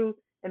your truth,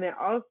 and then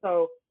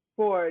also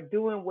for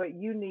doing what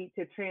you need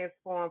to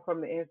transform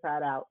from the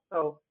inside out.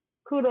 So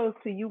kudos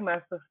to you,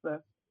 my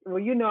sister. Well,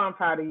 I'm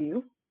proud of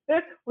you.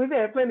 We've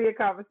had plenty of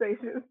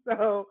conversations.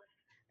 So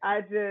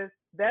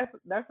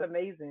that's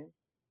amazing.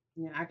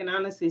 Yeah, I can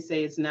honestly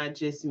say it's not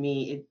just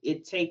me.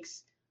 It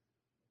takes,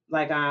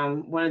 like,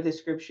 one of the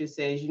scriptures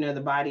says,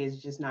 the body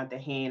is just not the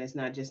hand, it's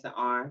not just the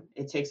arm.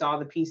 It takes all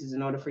the pieces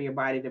in order for your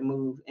body to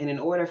move. And in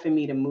order for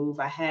me to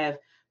move, I have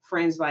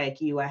friends like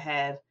you, I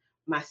have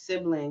my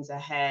siblings, I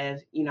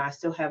have, I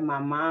still have my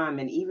mom.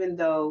 And even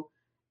though,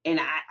 and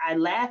I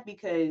laugh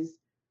because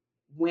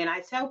when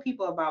I tell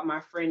people about my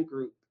friend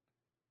group,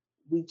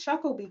 we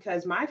chuckle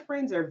because my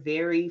friends are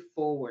very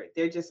forward.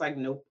 They're just like,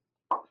 nope,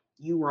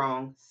 you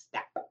wrong,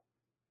 stop.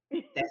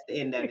 That's the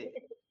end of it.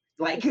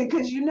 Like,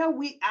 because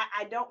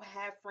I don't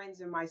have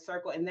friends in my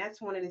circle, and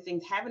that's one of the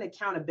things. Having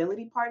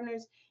accountability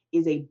partners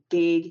is a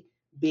big,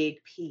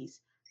 big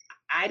piece.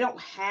 I don't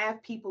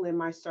have people in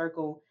my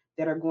circle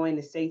that are going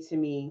to say to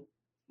me,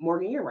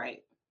 Morgan, you're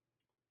right.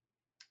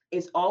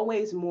 it's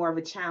always more of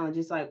a challenge.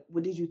 It's like,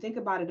 well, did you think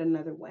about it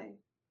another way?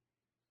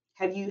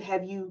 Have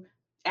you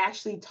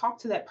actually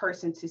talked to that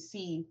person to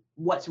see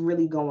what's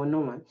really going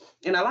on?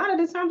 And a lot of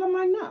the times I'm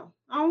like, no,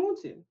 I don't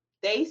want to.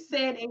 They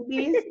said A,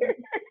 B, and C,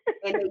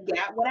 and they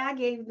got what I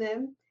gave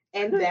them,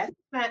 and that's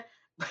fine.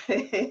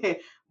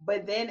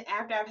 But then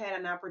after I've had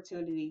an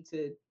opportunity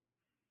to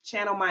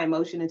channel my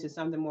emotion into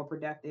something more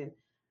productive,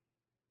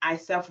 I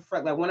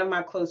self-reflect. Like one of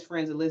my close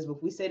friends, Elizabeth,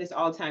 we say this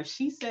all the time.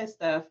 She says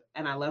stuff,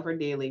 and I love her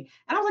dearly.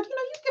 And I was like, you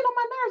get on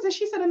my nerves. And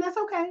she said, and that's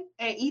okay.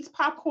 And eats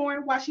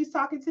popcorn while she's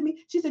talking to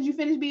me. She said, you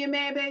finished being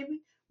mad,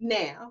 baby?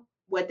 Now,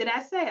 what did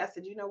I say? I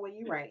said, you know what,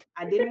 you're right.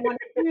 I didn't want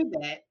to hear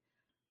that,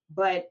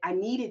 but I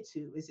needed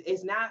to.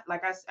 It's not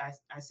like I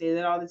say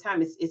that all the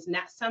time. It's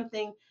not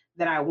something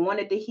that I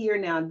wanted to hear.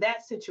 Now,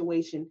 that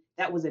situation,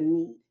 that was a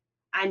need.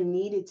 I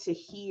needed to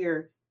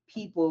hear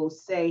people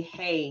say,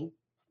 hey,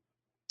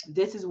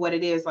 this is what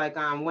it is. Like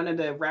one of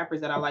the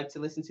rappers that I like to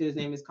listen to, his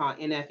name is called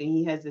NF, and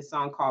he has this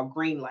song called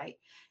Green Light.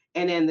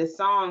 And in the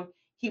song,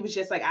 he was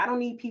just like, I don't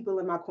need people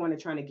in my corner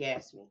trying to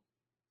gas me.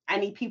 I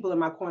need people in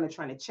my corner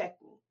trying to check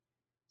me.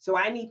 So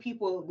I need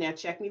people now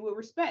check me with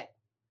respect.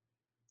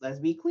 Let's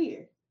be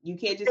clear. You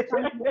can't just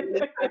come to me in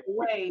this type of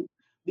way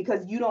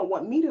because you don't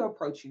want me to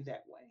approach you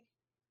that way.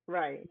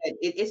 Right.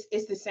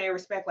 It's the same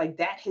respect. Like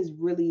that has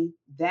really,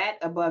 that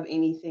above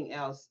anything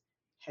else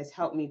has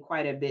helped me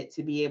quite a bit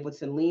to be able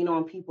to lean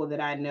on people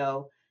that I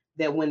know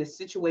that when the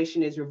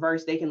situation is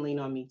reversed, they can lean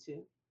on me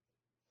too.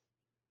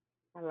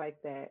 I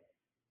like that.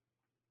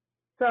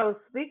 So,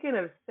 speaking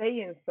of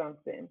saying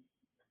something,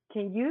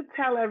 can you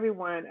tell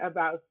everyone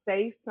about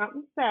Say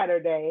Something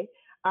Saturday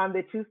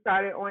that you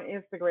started on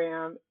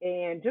Instagram,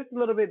 and just a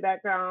little bit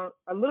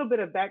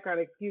of background,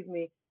 excuse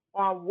me,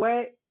 on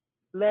what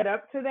led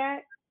up to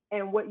that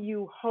and what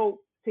you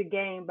hope to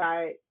gain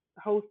by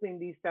hosting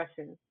these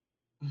sessions?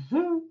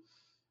 Mhm.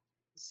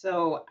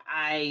 So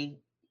I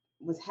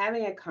was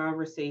having a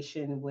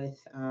conversation with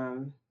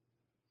oh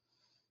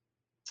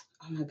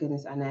my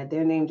goodness, Annette,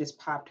 their name just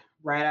popped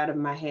right out of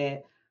my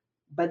head.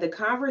 But the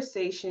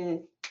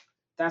conversation,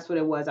 that's what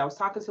it was. I was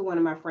talking to one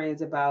of my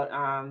friends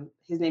about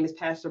his name is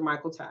Pastor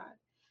Michael Todd.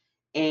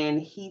 And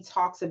he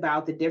talks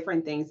about the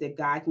different things that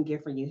God can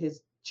give for you.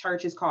 His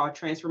church is called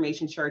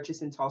Transformation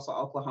Churches in Tulsa,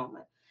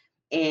 Oklahoma.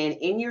 And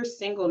in your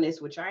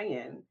singleness, which I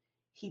am,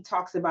 he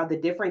talks about the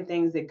different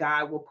things that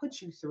God will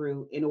put you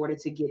through in order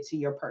to get to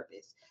your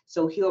purpose.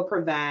 So he'll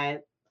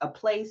provide a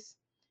place,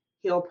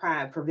 he'll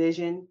provide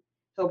provision,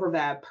 he'll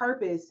provide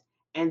purpose,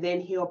 and then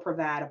he'll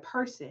provide a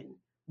person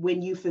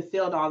when you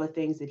fulfilled all the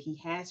things that he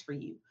has for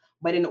you.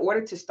 But in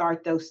order to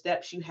start those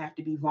steps, you have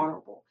to be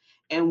vulnerable.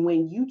 And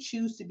when you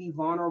choose to be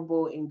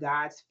vulnerable in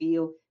God's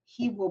field,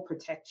 he will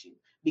protect you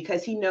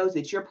because he knows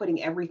that you're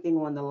putting everything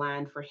on the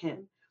line for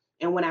him.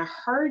 And when I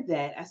heard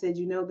that, I said,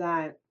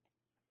 God,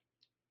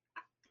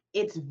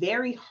 it's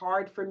very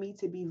hard for me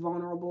to be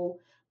vulnerable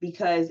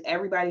because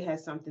everybody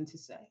has something to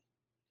say,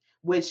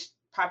 which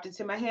popped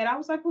into my head. I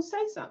was like, well,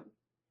 say something.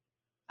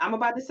 I'm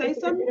about to say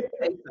something.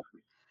 Say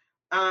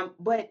something.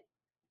 But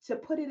to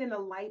put it in a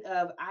light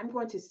of, I'm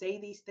going to say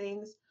these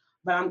things,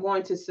 but I'm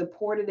going to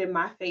support it in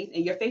my faith.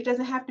 And your faith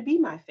doesn't have to be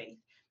my faith.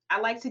 I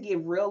like to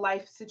give real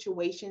life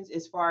situations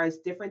as far as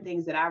different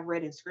things that I've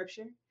read in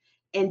scripture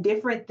and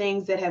different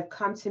things that have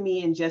come to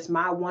me in just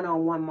my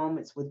one-on-one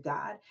moments with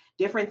God.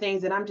 Different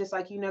things that I'm just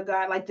like,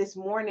 God, like this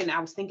morning, I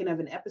was thinking of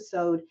an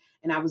episode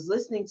and I was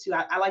listening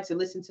to, I like to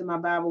listen to my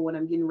Bible when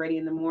I'm getting ready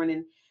in the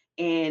morning.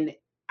 And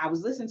I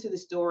was listening to the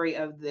story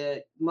of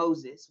the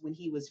Moses when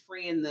he was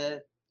freeing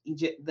the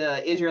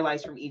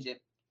Israelites from Egypt.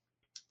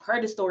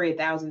 Heard the story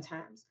 1,000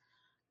 times,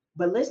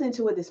 but listening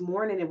to it this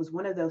morning, it was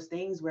one of those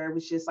things where it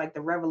was just like the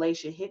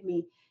revelation hit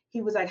me.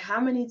 He was like, how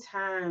many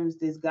times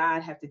does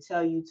God have to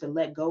tell you to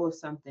let go of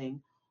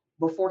something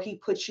before he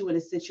puts you in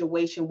a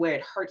situation where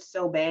it hurts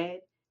so bad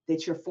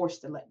that you're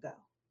forced to let go?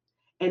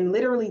 And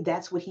literally,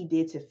 that's what he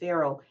did to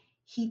Pharaoh.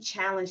 He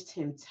challenged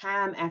him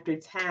time after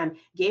time,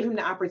 gave him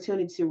the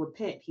opportunity to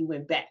repent. He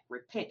went back,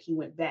 repent, he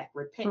went back,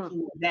 repent, he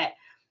went back,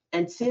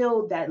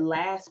 until that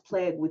last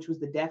plague, which was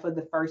the death of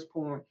the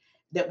firstborn,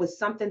 that was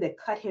something that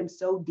cut him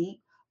so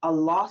deep, a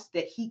loss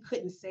that he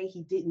couldn't say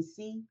he didn't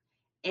see.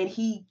 And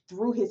he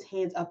threw his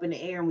hands up in the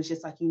air and was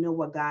just like, you know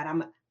what,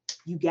 God,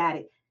 you got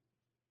it.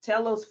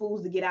 Tell those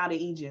fools to get out of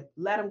Egypt.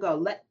 Let them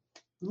go.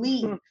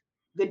 Leave.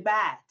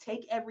 Goodbye.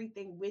 Take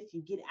everything with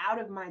you. Get out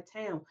of my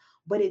town.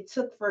 But it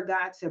took for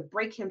God to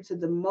break him to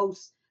the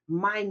most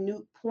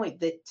minute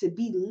point, that to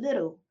be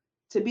little,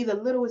 to be the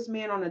littlest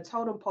man on a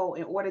totem pole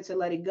in order to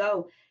let it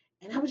go.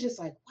 And I was just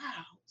like,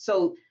 wow.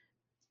 So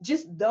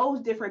just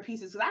those different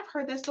pieces, because I've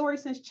heard that story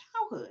since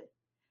childhood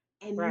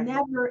and Right.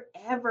 never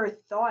ever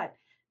thought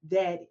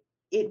that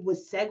it would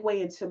segue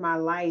into my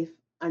life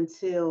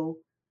until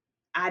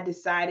I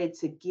decided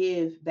to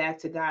give back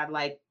to God.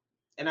 Like,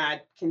 and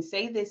I can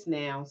say this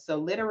now. So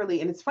literally,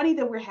 and it's funny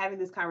that we're having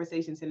this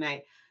conversation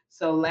tonight.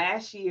 So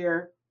last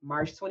year,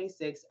 March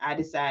 26th, I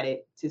decided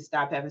to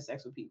stop having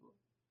sex with people.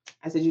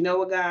 I said, you know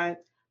what, God,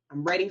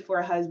 I'm ready for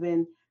a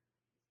husband.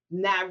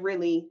 Not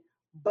really,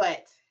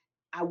 but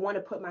I want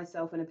to put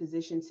myself in a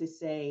position to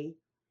say,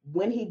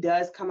 when he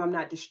does come, I'm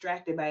not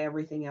distracted by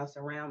everything else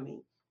around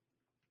me.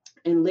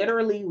 And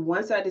literally,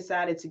 once I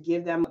decided to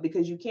give them,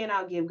 because you can't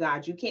outgive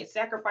God, you can't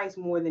sacrifice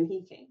more than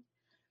he can.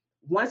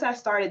 Once I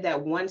started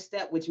that one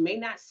step, which may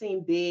not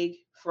seem big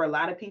for a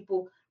lot of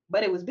people,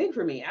 but it was big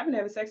for me. I've been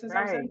having sex since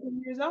I was Right.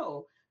 17 years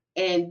old.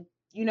 And,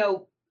 you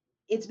know,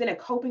 it's been a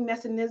coping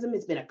mechanism,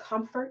 it's been a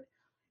comfort.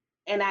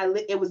 And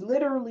it was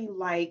literally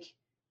like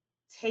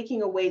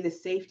taking away the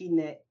safety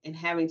net and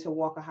having to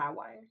walk a high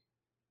wire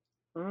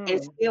and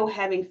Mm. still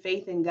having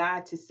faith in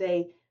God to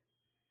say,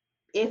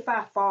 if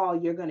I fall,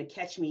 you're going to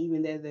catch me,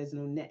 even though there's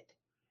no net.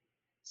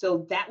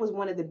 So that was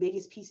one of the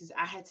biggest pieces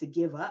I had to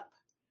give up.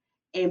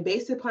 And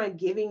based upon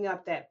giving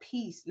up that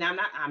piece, now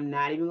I'm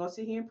not even gonna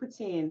sit here and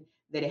pretend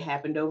that it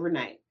happened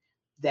overnight.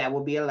 That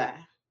would be a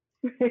lie.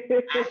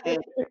 I had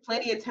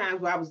plenty of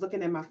times where I was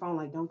looking at my phone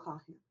like, don't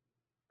call him.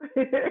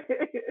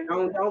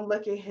 Don't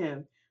look at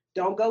him.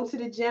 Don't go to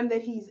the gym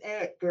that he's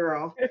at,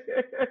 girl.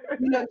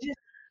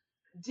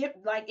 Just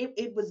like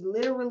it was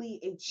literally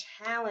a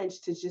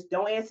challenge to just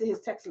don't answer his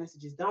text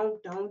messages. Don't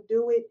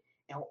do it.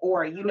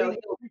 Or Please.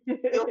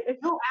 he'll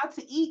go out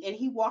to eat and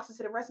he walks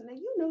into the restaurant and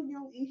you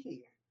don't eat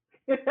here.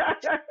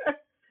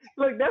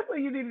 Look, that's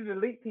when you need to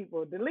delete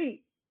people.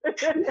 Delete.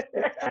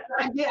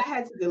 I did. I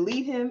had to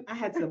delete him. I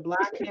had to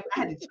block him. I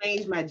had to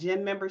change my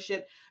gym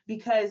membership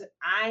because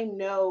I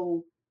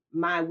know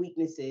my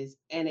weaknesses.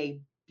 And a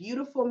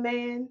beautiful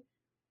man,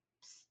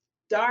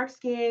 dark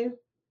skin,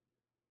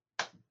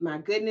 my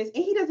goodness.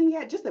 And he doesn't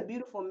have just a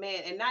beautiful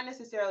man, and not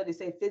necessarily to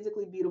say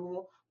physically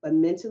beautiful, but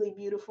mentally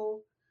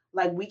beautiful.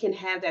 Like we can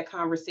have that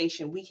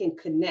conversation, we can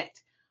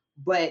connect.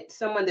 But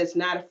someone that's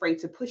not afraid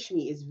to push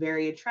me is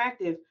very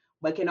attractive,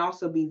 but can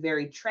also be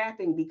very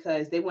trapping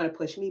because they want to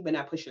push me, but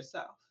not push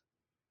yourself.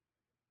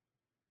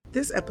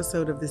 This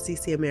episode of the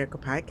CC America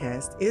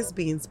podcast is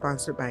being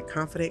sponsored by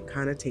Confident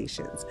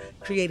Connotations,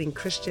 creating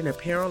Christian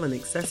apparel and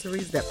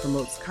accessories that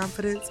promotes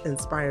confidence,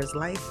 inspires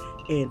life,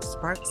 and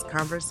sparks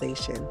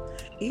conversation.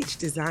 Each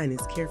design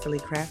is carefully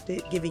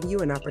crafted, giving you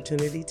an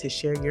opportunity to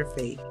share your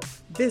faith.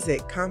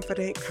 Visit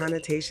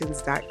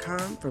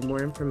confidentconnotations.com for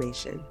more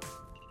information.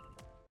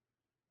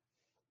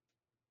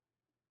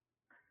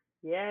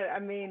 Yeah, I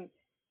mean,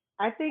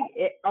 I think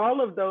all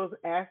of those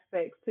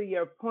aspects, to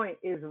your point,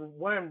 is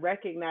one,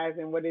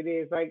 recognizing what it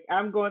is. Like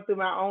I'm going through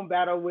my own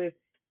battle with,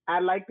 I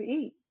like to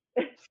eat,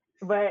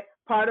 but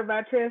part of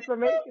my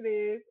transformation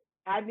is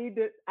I need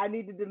to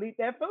delete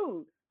that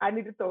food. I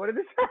need to throw it in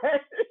the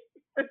trash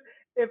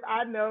if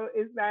I know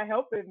it's not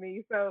helping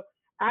me. So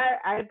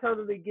I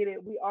totally get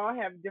it. We all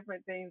have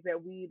different things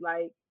that we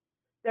like,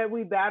 that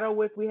we battle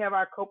with. We have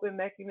our coping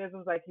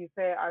mechanisms, like you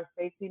said, our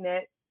safety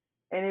net,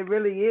 and it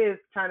really is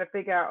trying to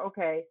figure out,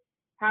 okay,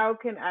 how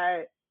can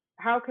I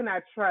how can I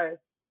trust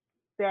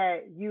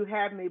that you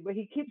have me? But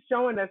he keeps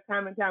showing us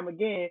time and time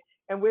again,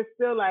 and we're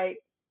still like,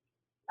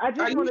 I Are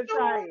just you want to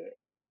try sure?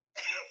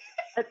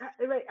 it.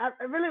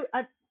 I really,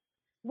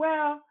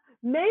 well,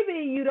 maybe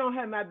you don't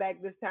have my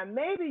back this time.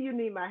 Maybe you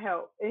need my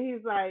help. And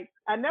he's like,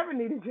 I never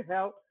needed your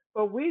help,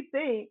 but we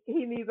think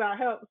he needs our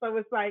help. So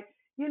it's like,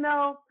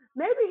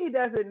 maybe he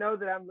doesn't know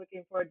that I'm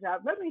looking for a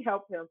job. Let me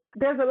help him.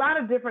 There's a lot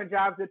of different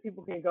jobs that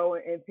people can go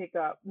and pick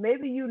up.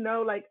 Maybe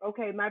like,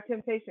 okay, my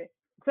temptation.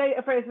 Say,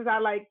 for instance, I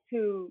like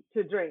to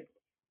drink,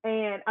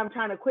 and I'm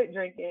trying to quit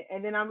drinking,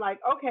 and then I'm like,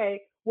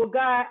 okay, well,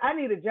 God, I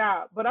need a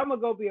job, but I'm gonna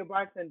go be a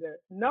bartender,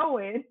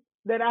 knowing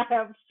that I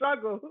have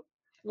struggled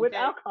with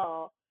Okay.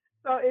 alcohol.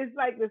 So it's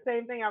like the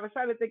same thing. I was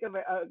trying to think of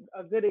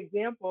a good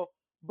example,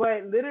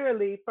 but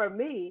literally for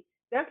me,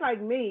 that's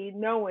like me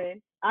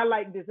knowing I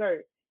like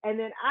dessert. And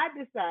then I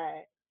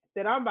decide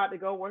that I'm about to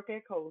go work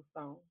at Cold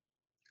Stone.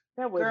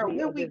 That would Girl, be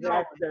where a we going?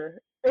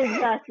 disaster.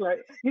 Exactly.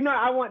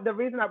 The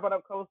reason I brought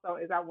up Cold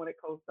Stone is I wanted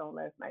Cold Stone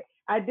last night.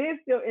 I did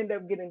still end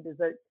up getting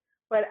dessert,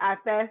 but I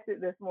fasted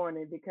this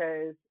morning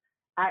because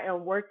I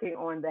am working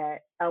on that.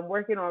 I'm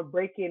working on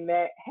breaking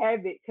that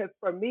habit because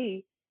for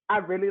me, I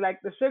really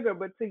like the sugar.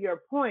 But to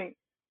your point,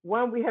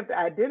 one, we have to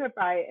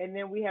identify it, and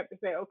then we have to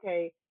say,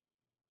 okay,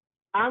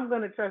 I'm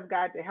going to trust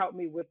God to help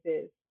me with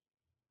this,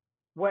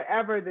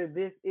 whatever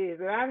this is.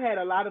 And I've had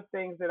a lot of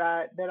things that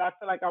I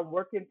feel like I'm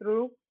working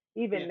through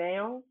even Yeah.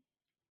 now.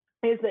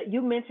 Is that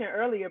you mentioned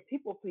earlier,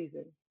 people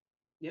pleasing.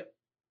 Yep.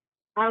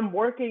 I'm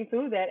working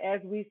through that as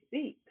we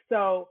speak.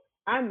 So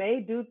I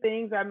may do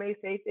things, I may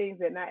say things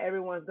that not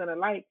everyone's gonna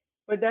like,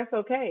 but that's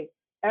okay.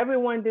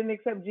 Everyone didn't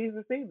accept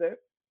Jesus either,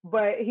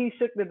 but he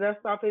shook the dust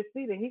off his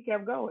feet and he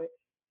kept going.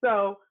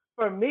 So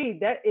for me,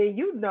 and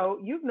you've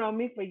known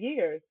me for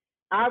years.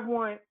 I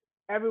want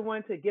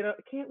everyone to get up.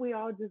 Can't we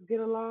all just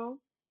get along?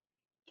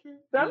 And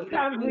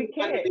Sometimes I'm we the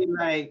one to can't. be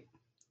like,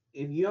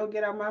 if you don't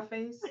get out my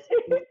face,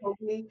 you poke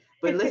me.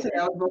 But listen,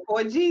 that was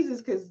before Jesus,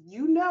 because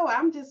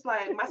I'm just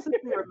like, my sister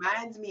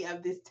reminds me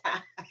of this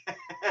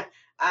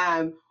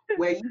time.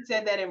 Where you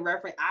said that in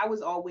reference, I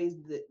was always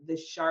the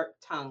sharp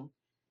tongue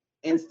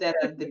instead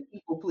of the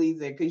people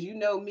pleaser. Because you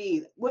know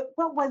me. What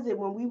was it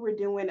when we were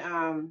doing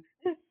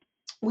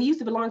we used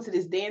to belong to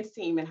this dance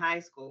team in high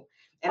school.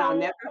 And I'll Oh,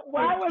 never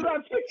why forget. was I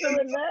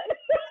picturing that?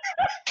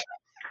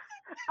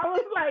 I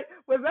was like,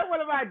 was that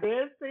one of my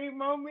dance team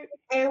moments?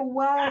 It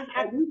was,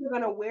 and we were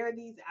gonna wear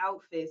these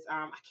outfits.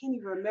 I can't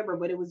even remember,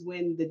 but it was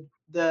when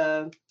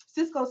the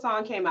Cisco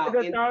song came out, The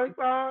and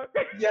song.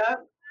 yep,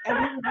 and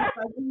we were just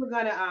like we were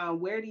gonna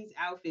wear these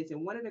outfits,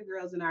 and one of the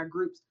girls in our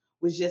groups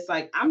was just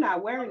like, "I'm not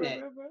I wearing that."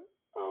 remember.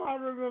 Oh, I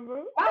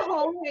remember. My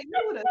whole head,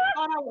 you would have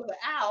thought I was an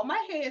owl.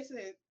 My head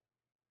said,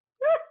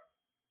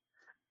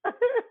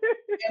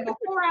 and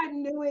before I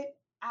knew it,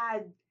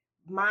 I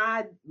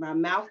my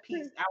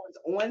mouthpiece, I was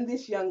on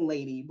this young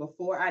lady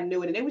before I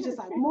knew it. And it was just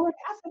like, Morgan,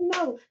 I said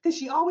no, because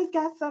she always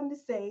got something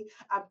to say.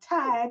 I'm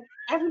tired.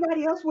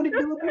 Everybody else want to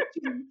do it but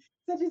you,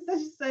 such and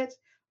such and such.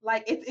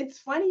 Like it's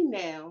funny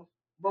now,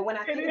 but when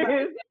I It think about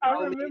it is. in that I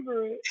moment,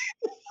 remember it.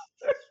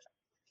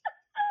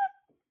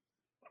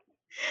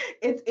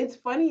 it's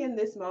funny in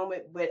this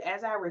moment, but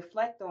as I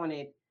reflect on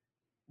it,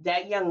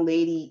 that young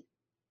lady,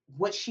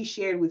 what she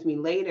shared with me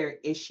later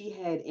is she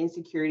had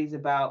insecurities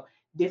about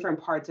different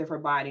parts of her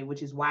body,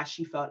 which is why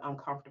she felt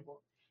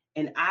uncomfortable.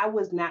 And I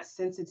was not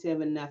sensitive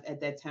enough at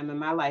that time in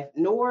my life,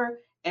 nor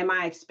am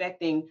I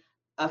expecting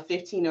a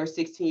 15 or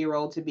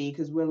 16-year-old to be,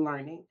 because we're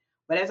learning.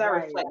 But as I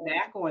Right. reflect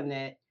back on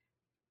that,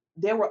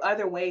 there were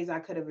other ways I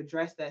could have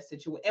addressed that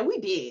situation. And we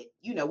did,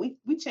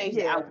 we changed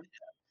the Yeah. outfit.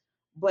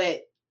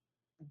 But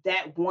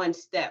that one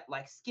step,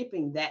 like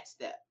skipping that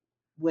step,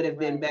 would have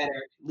been Right.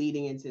 better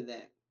leading into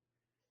that.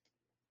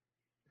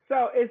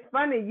 So it's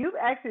funny. You've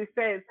actually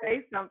said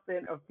say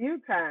something a few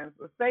times,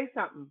 or say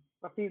something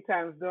a few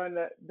times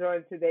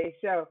during today's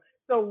show.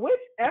 So which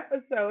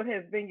episode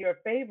has been your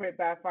favorite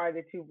by far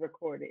that you've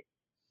recorded?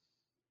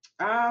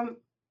 Um,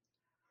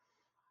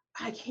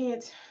 I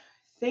can't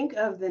think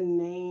of the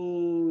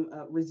name.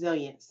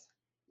 Resilience.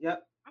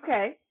 Yep.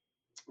 Okay.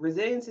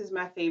 Resilience is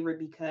my favorite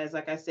because,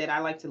 like I said, I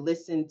like to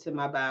listen to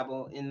my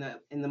Bible in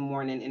the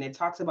morning, and it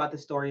talks about the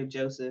story of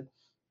Joseph.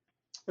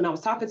 And I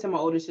was talking to my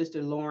older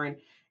sister Lauren,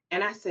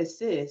 and I said,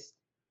 "Sis,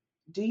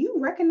 do you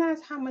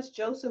recognize how much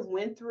Joseph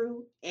went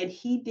through, and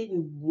he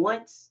didn't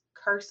once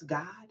curse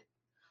God?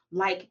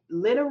 Like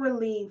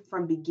literally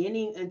from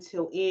beginning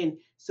until end.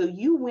 So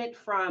you went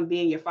from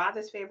being your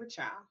father's favorite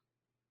child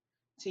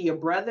to your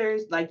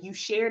brothers, like you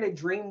shared a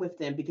dream with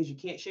them because you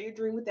can't share your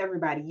dream with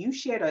everybody. You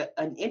shared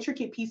an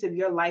intricate piece of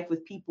your life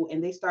with people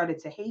and they started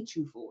to hate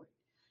you for it.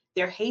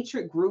 Their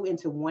hatred grew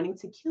into wanting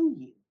to kill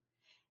you.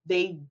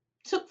 They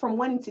took from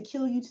wanting to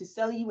kill you to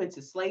sell you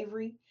into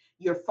slavery.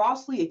 You're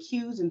falsely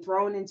accused and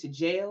thrown into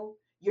jail.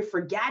 You're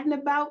forgotten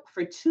about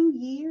for 2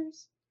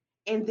 years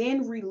and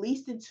then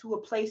released into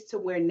a place to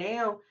where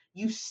now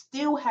you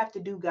still have to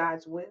do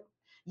God's will.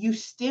 You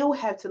still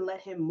have to let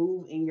him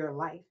move in your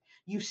life.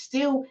 You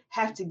still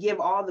have to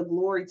give all the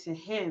glory to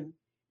him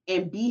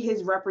and be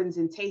his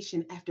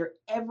representation after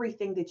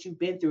everything that you've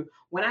been through.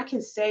 When I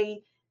can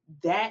say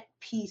that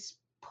piece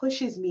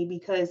pushes me,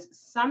 because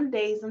some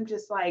days I'm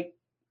just like,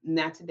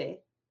 not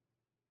today,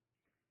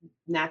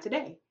 not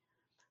today.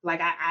 Like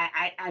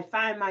I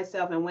find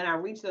myself, and when I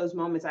reach those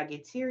moments, I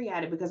get teary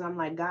eyed because I'm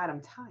like, God,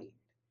 I'm tired.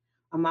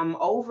 I'm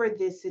over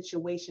this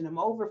situation. I'm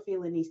over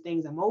feeling these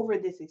things. I'm over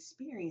this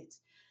experience.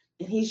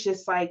 And he's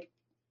just like,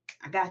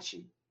 I got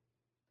you.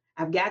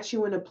 I've got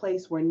you in a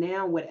place where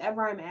now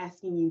whatever I'm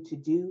asking you to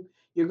do,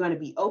 you're going to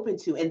be open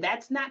to. And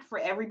that's not for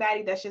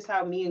everybody. That's just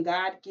how me and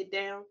God get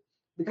down,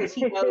 because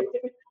he knows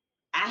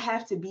I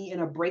have to be in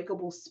a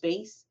breakable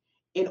space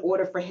in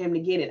order for him to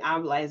get it.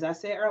 I'm like, as I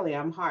said earlier,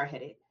 I'm hard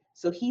headed.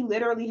 So he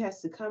literally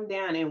has to come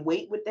down and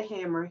wait with the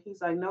hammer.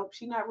 He's like, nope,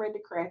 she's not ready to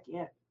crack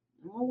yet.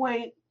 I'm gonna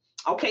wait.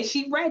 Okay,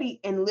 she's ready,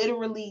 and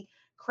literally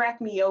crack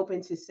me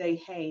open to say,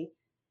 hey,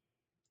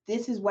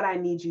 this is what I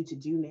need you to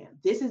do now.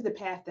 This is the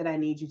path that I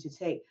need you to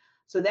take.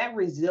 So that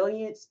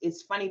resilience,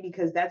 it's funny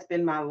because that's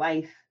been my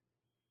life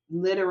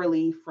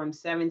literally from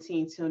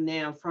 17 till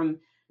now, from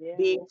Yeah.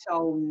 being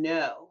told,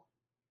 no,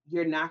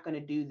 you're not going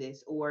to do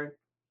this, or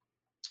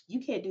you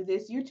can't do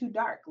this, you're too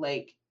dark,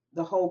 like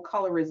the whole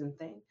colorism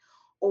thing,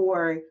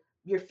 or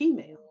you're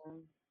female,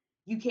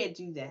 you can't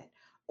do that,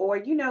 or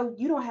you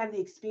don't have the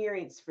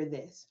experience for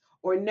this,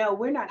 or no,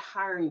 we're not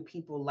hiring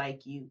people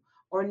like you,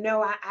 or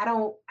no, I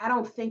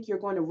don't think you're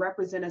going to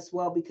represent us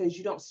well because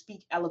you don't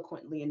speak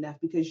eloquently enough,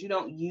 because you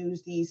don't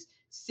use these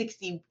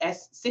 60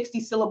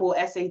 syllable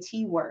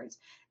SAT words.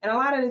 And a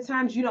lot of the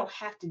times you don't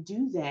have to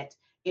do that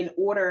in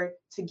order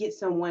to get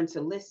someone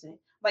to listen.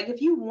 Like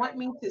if you want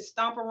me to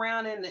stomp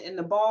around in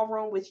the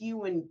ballroom with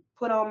you and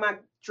put on my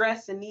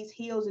dress and these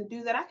heels and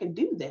do that, I can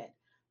do that.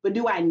 But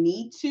do I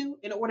need to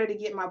in order to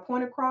get my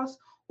point across?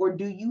 Or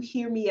do you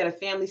hear me at a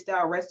family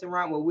style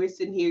restaurant where we're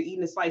sitting here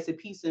eating a slice of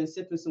pizza and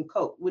sipping some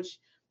Coke, which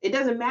it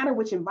doesn't matter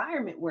which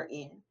environment we're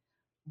in,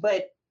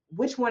 but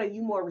which one are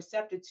you more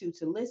receptive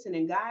to listen?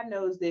 And God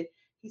knows that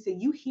he said,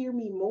 you hear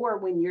me more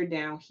when you're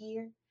down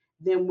here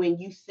than when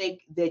you think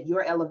that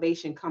your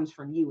elevation comes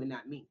from you and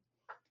not me.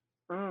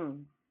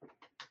 Mm,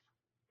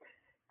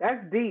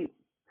 that's deep.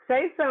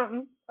 Say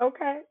something.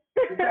 Okay.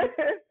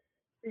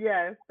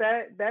 Yes,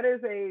 that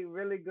is a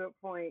really good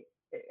point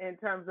in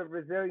terms of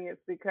resilience,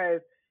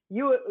 because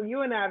you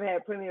and I have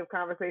had plenty of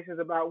conversations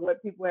about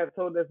what people have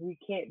told us we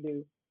can't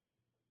do.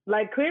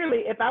 Like clearly,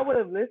 if I would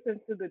have listened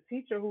to the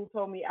teacher who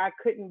told me I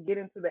couldn't get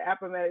into the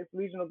Appomattox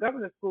Regional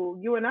Government School,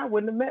 you and I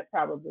wouldn't have met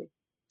probably.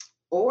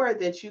 Or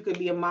that you could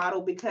be a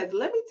model, because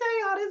let me tell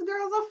y'all, this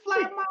girl's a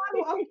fly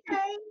model,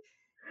 okay?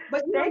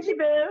 But you know, Thank you,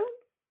 Bill.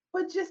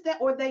 but just that,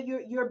 or that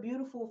you're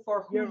beautiful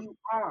for who You're you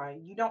are.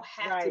 You don't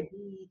have to right.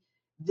 be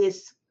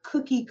this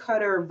cookie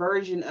cutter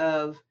version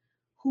of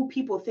who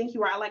people think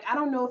you are. Like, I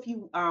don't know if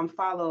you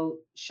follow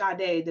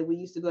Sade, that we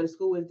used to go to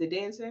school with, the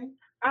dancer.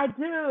 I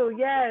do.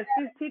 Yes,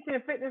 she's teaching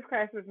fitness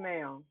classes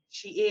now.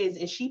 She is,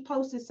 and she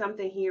posted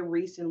something here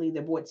recently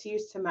that brought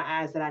tears to my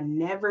eyes that I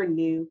never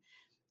knew.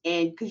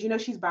 And because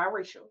she's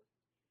biracial,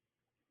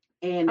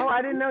 and Oh,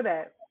 I didn't know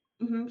that.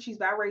 she's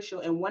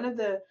biracial. And one of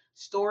the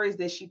stories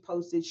that she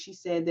posted, she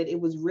said that it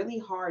was really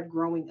hard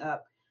growing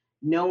up,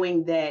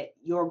 knowing that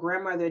your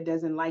grandmother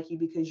doesn't like you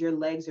because your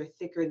legs are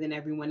thicker than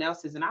everyone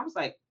else's. And I was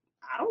like,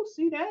 I don't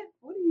see that.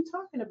 What are you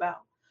talking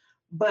about?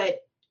 But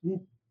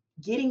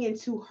getting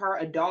into her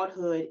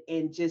adulthood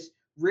and just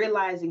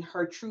realizing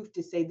her truth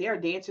to say, there are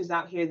dancers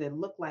out here that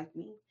look like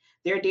me.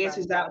 There are Right.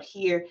 dancers out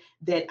here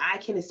that I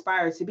can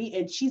aspire to be.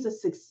 And she's a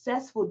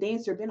successful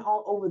dancer, been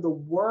all over the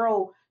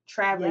world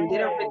traveling,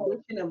 did a Yes.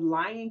 rendition of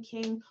Lion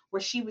King where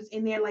she was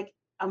in there, like,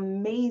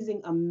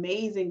 amazing,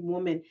 amazing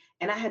woman.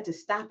 And I had to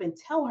stop and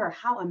tell her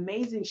how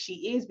amazing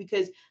she is,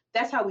 because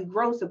that's how we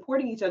grow,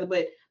 supporting each other.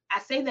 But I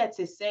say that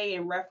to say,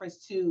 in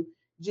reference to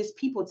just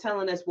people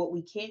telling us what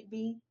we can't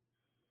be,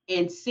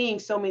 and seeing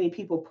so many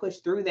people push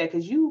through that,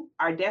 because you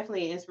are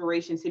definitely an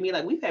inspiration to me.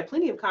 Like, we've had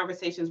plenty of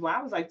conversations where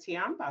I was like, Tia,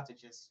 I'm about to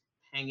just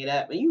hang it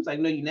up. And you was like,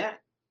 no, you're not.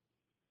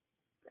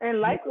 And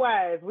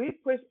likewise, we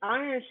push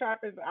iron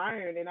sharpens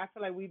iron, and I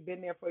feel like we've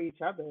been there for each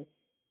other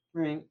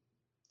Right.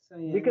 So,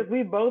 yeah. because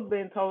we've both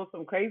been told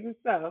some crazy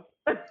stuff.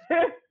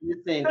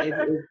 Listen,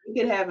 if we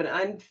could have an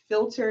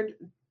unfiltered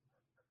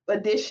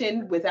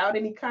edition without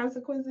any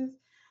consequences,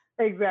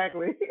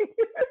 Exactly.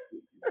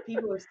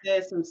 people have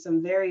said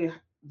some very,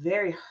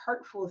 very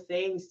hurtful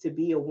things to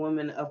be a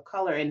woman of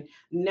color. And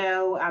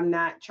no, I'm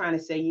not trying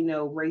to say,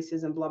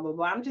 racism, blah, blah,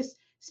 blah. I'm just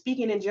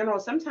speaking in general.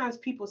 Sometimes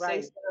people say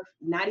Right. stuff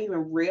not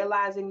even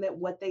realizing that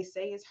what they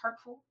say is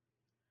hurtful,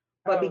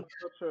 but Oh,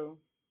 so true.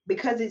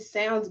 because it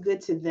sounds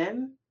good to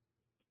them,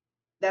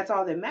 that's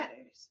all that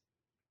matters.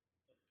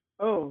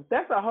 Oh,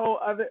 that's a whole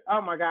other.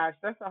 Oh my gosh,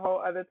 that's a whole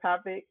other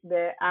topic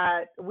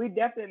that we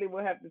definitely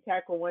will have to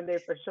tackle one day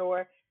for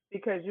sure.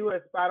 Because you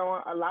are spot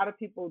on. A lot of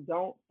people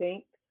don't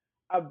think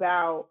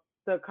about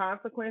the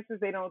consequences.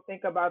 They don't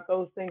think about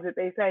those things that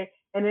they say,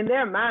 and in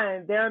their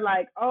mind, they're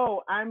like,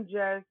 "Oh, I'm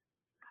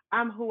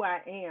who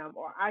I am,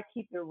 or I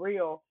keep it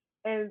real."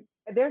 And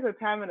there's a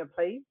time and a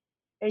place.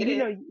 And It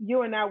is.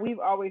 you and I, we've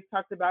always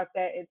talked about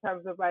that in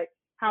terms of like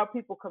how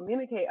people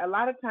communicate. A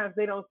lot of times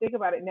they don't think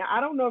about it. Now,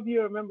 I don't know if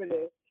you remember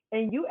this,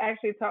 and you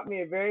actually taught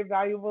me a very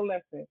valuable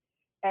lesson.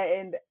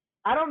 And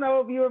I don't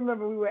know if you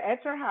remember, we were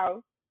at your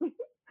house,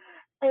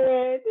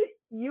 and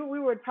we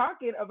were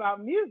talking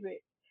about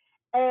music.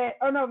 And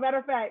oh no, matter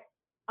of fact,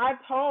 I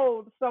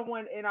told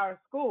someone in our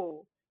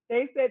school,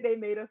 they said they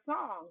made a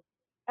song.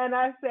 And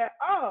I said,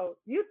 "Oh,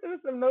 you threw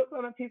some notes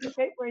on a piece of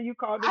paper and you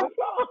called it a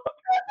song."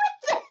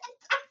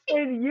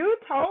 And you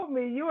told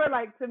me, you were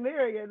like,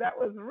 "Tamaria, that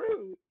was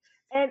rude."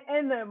 And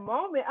in the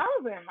moment, I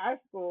was in high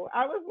school.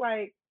 I was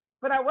like,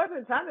 but I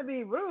wasn't trying to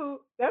be rude.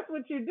 That's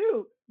what you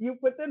do. You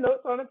put the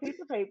notes on a piece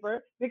of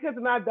paper because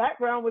my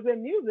background was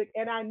in music,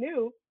 and I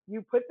knew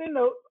you put the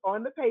notes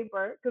on the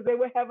paper because they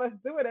would have us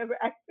do it as an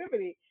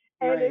activity.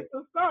 And Right. it's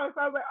a song.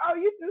 So I was like, "Oh,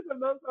 you threw some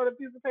notes on a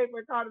piece of paper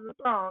and called it a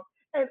song."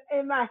 And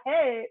in my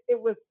head, it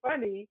was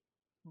funny,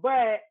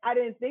 but I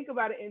didn't think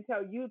about it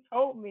until you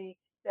told me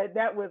that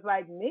that was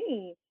like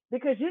mean,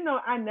 because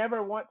I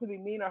never want to be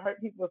mean or hurt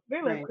people's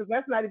feelings Right. because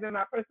that's not even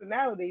my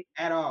personality.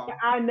 At all.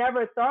 I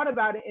never thought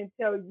about it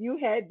until you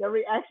had the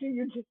reaction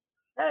you just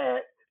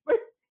had. But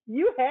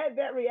you had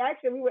that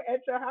reaction. We were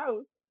at your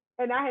house,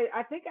 and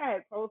I think I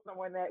had told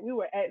someone that we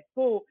were at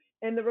school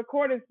in the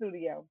recording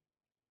studio,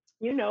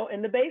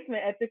 in the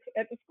basement at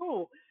the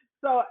school.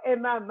 So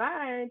in my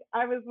mind,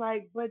 I was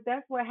like, but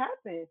that's what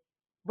happened.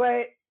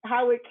 But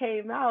how it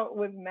came out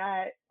was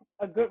not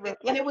a good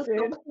And it was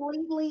reflection.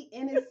 completely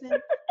innocent,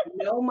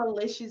 no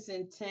malicious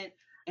intent.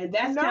 And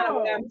that's kind of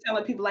what No. I'm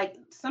telling people. Like,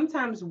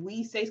 sometimes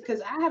we say, because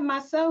I have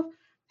myself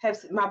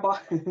my boss,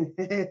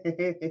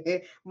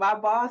 my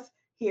boss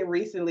here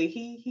recently.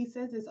 He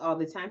says this all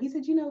the time. He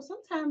said,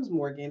 sometimes,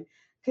 Morgan,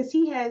 because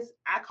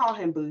I call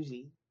him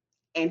bougie,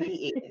 and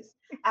he is.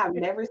 I've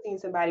never seen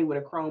somebody with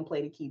a chrome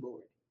plated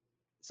keyboard,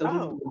 so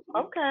he's Oh,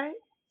 bougie. okay.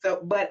 So,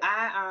 but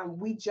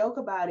we joke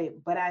about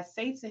it, but I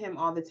say to him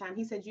all the time,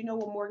 he said, you know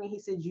what, Morgan? He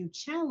said, you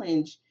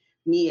challenge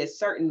me at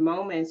certain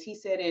moments. He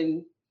said,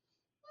 and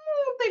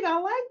I don't think I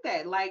like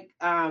that. Like,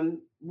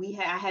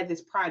 I had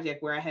this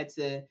project where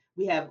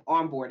we have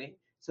onboarding.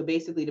 So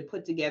basically to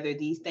put together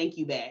these thank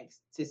you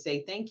bags to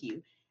say thank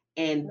you.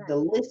 And the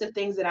Nice. list of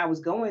things that I was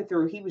going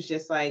through, he was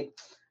just like,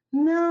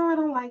 no, I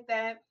don't like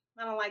that.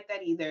 I don't like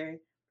that either.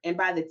 And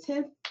by the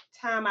 10th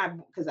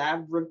time, because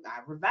I've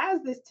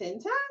revised this 10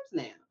 times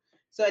now.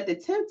 So at the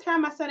 10th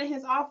time I sat in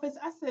his office,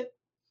 I said,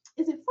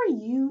 is it for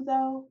you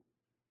though?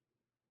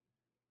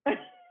 And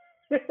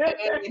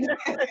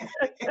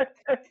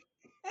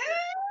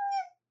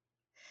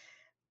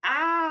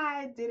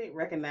I didn't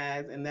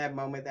recognize in that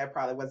moment that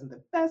probably wasn't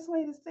the best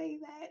way to say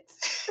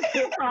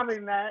that. Probably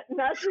not.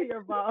 Not to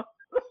your boss.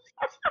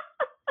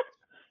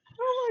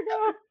 Oh my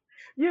God.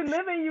 You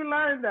live and you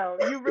learn though.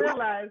 You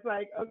realize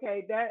like,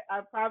 okay, that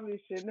I probably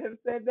shouldn't have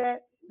said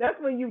that. That's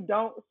when you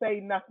don't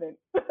say nothing.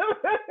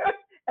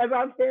 As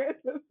our parents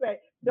would say,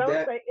 don't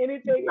That say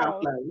anything mouth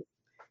else. closed.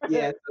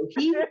 Yeah, so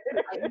he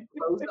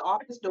closed the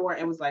office door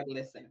and was like,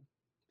 "Listen,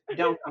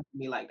 don't come to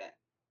me like that."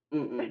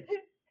 Mm-mm.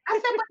 I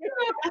said, "But you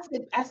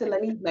know," I said,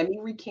 let me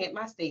recant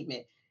my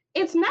statement.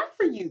 It's not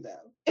for you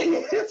though.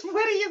 It's for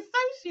the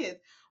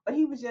associates. But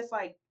he was just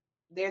like,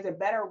 "There's a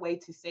better way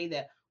to say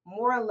that."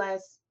 More or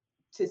less,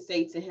 to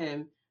say to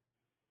him,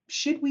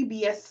 "Should we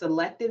be as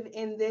selective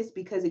in this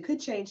because it could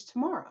change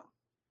tomorrow?"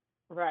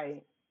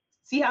 Right.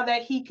 See how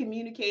that he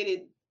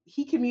communicated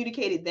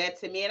that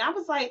to me, and I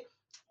was like,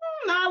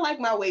 no, I like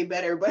my way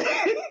better, but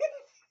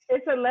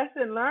It's a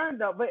lesson learned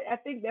though, but I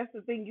think that's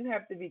the thing. You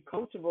have to be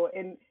coachable,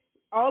 and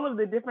all of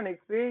the different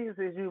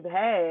experiences you've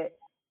had.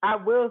 I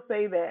will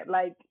say that,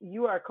 like,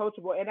 you are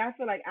coachable, and I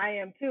feel like I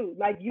am too.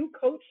 Like, you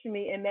coached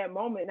me in that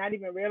moment, not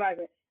even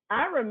realizing.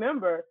 I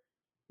remember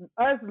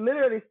us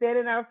literally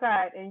standing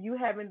outside and you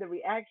having the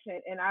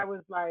reaction, and I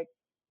was like,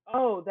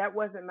 "Oh, that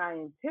wasn't my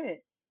intent,"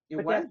 it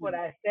but that's what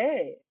wasn't. I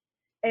said.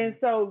 And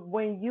so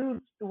when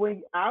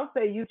I'll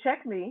say you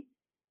check me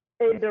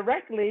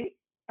indirectly,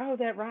 oh,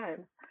 that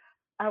rhymes.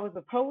 I was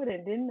a poet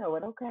and didn't know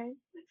it. Okay.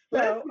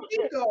 So, Listen,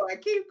 keep going,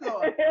 keep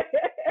going.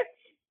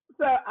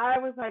 so I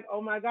was like,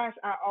 oh my gosh,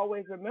 I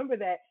always remember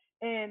that.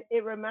 And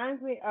it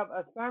reminds me of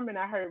a sermon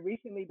I heard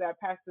recently by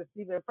Pastor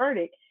Stephen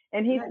Furtick.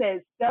 And he Yes.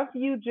 said, stuff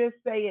you just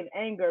say in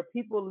anger,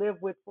 people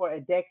live with for a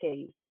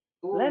decade.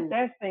 Let Ooh,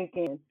 that sink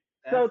in.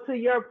 So, that's to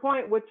your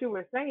point, what you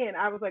were saying,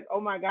 I was like, oh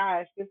my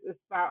gosh, this is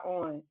spot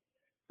on.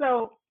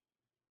 So,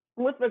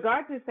 with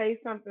regard to say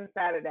something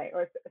Saturday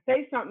or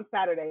say something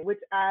Saturday, which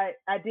I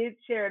did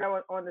share it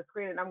on the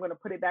screen, and I'm going to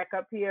put it back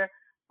up here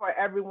for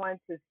everyone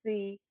to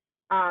see.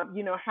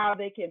 How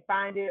they can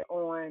find it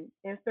on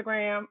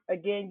Instagram.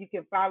 Again, you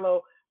can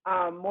follow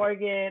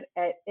Morgan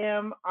at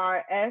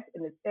MRS,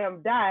 and it's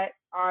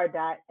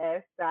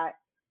M.R.S.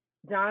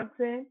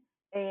 Johnson.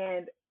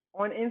 And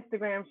on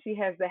Instagram, she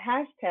has the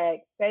hashtag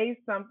Say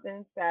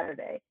Something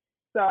Saturday.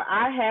 So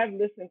I have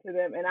listened to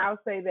them, and I'll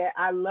say that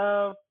I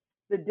love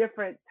the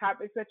different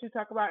topics that you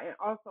talk about and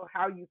also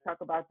how you talk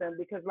about them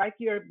because, like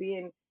you're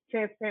being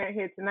transparent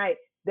here tonight,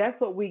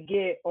 that's what we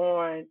get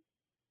on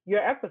your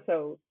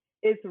episodes.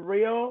 It's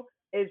real,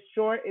 it's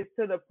short, it's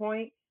to the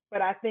point,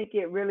 but I think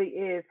it really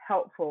is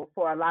helpful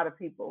for a lot of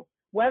people.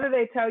 Whether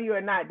they tell you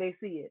or not, they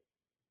see it.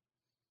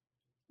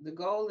 the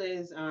goal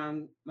is.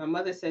 My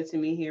mother said to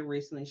me here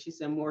recently. She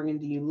said, "Morgan,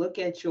 do you look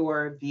at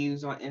your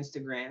views on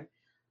Instagram?"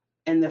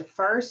 And the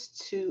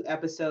first two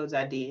episodes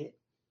I did,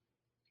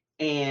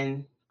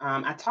 and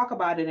I talk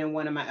about it in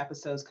one of my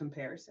episodes,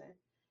 comparison.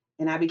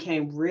 And I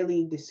became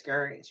really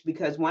discouraged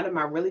because one of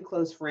my really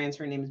close friends,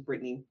 her name is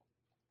Brittany.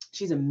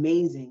 She's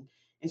amazing,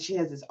 and she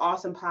has this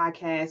awesome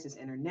podcast. It's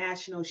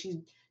international.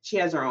 She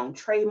has her own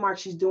trademark.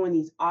 She's doing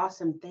these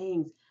awesome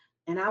things,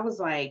 and I was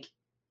like,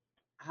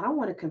 I don't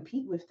want to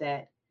compete with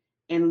that.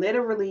 And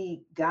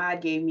literally,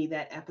 God gave me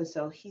that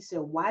episode. He said,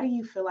 "Why do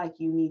you feel like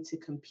you need to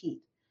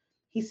compete?"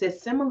 He said,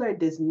 "Similar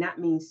does not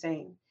mean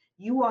same.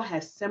 You all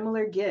have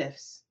similar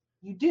gifts.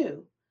 You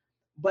do.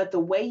 But the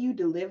way you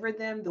deliver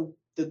them,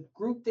 the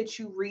group that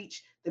you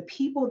reach, the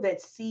people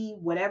that see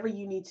whatever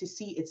you need to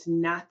see, it's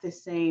not the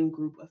same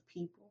group of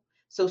people.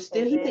 So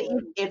still, he said,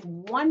 Amen. if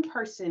one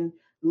person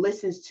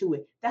listens to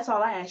it, that's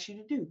all I ask you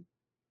to do.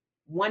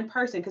 One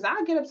person, because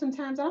I get up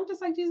sometimes and I'm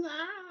just like, Jesus,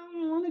 I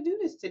don't want to do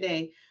this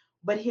today.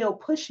 But he'll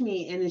push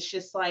me, and it's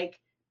just like,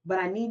 but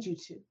I need you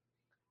to,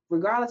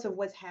 regardless of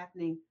what's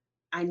happening,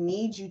 I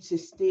need you to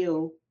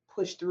still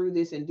push through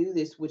this and do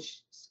this,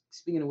 which,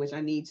 speaking of which,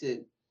 I need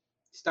to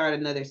start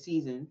another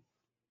season.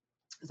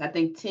 Because I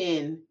think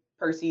 10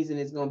 per season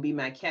is going to be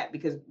my cap.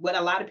 Because what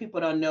a lot of people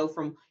don't know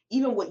from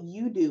even what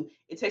you do,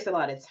 it takes a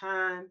lot of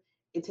time,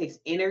 it takes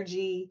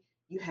energy.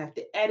 You have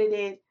to edit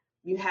it,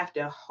 you have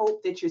to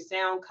hope that your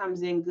sound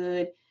comes in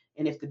good.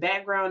 And if the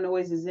background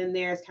noise is in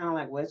there, it's kind of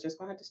like, well, it's just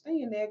going to have to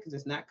stay in there because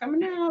it's not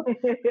coming out,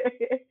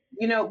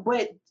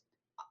 but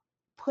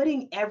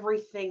putting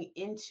everything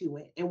into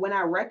it. And when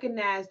I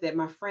recognize that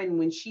my friend,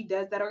 when she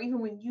does that, or even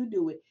when you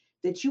do it,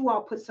 that you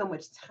all put so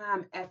much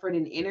time, effort,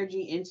 and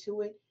energy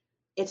into it,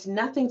 it's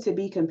nothing to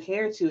be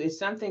compared to. It's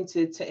something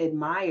to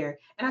admire.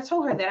 And I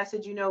told her that. I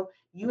said, you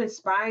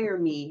inspire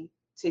me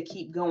to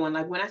keep going.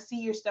 Like when I see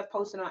your stuff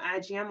posted on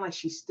IG, I'm like,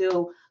 she's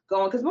still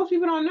going. Because most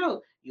people don't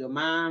know you're a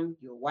mom,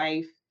 you're a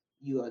wife,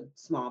 you're a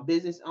small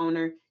business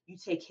owner, you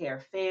take care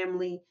of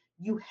family,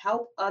 you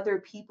help other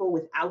people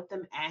without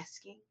them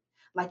asking.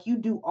 Like you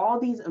do all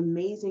these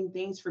amazing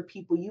things for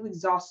people. You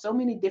exhaust so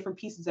many different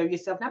pieces of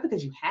yourself, not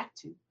because you have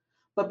to,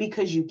 but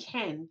because you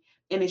can.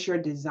 And it's your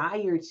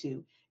desire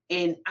to.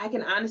 And I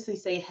can honestly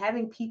say,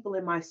 having people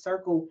in my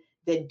circle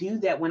that do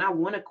that when I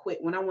want to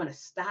quit, when I want to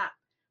stop,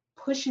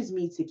 pushes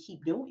me to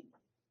keep doing.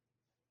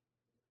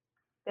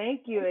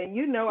 Thank you.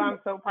 And I'm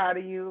so proud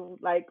of you.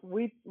 Like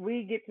we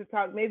get to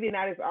talk maybe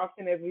not as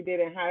often as we did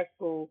in high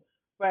school,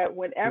 but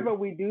whenever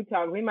we do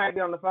talk, we might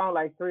be on the phone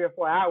like 3 or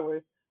 4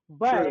 hours.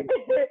 But True,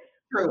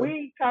 true.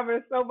 we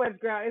cover so much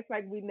ground. It's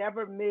like we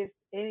never miss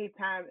any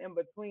time in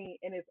between,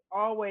 and it's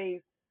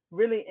always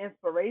really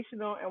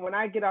inspirational. And when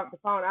I get off the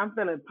phone, I'm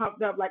feeling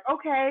pumped up like,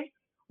 okay,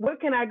 what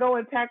can I go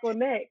and tackle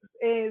next?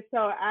 And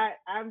so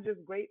I'm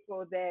just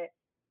grateful that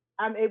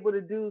I'm able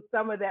to do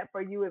some of that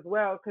for you as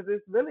well, because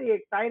it's really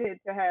exciting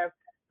to have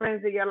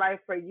friends in your life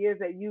for years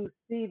that you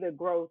see the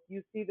growth,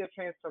 you see the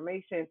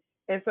transformation.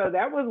 And so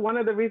that was one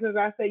of the reasons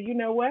I said, you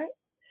know what?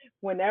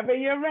 Whenever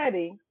you're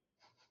ready,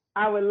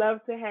 I would love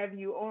to have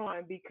you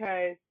on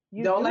because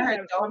you Don't do let her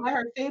have don't some. let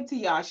her fib to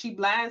y'all. She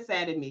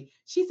blindsided me.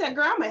 She said,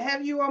 "Girl, I'm gonna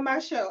have you on my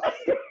show."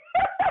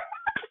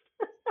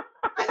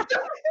 I said,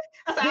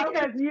 "I don't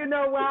get." Because you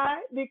know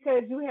why?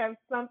 Because you have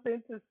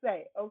something to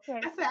say. Okay,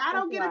 I said, "I that's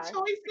don't get a why.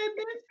 choice in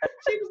this."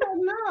 She was like,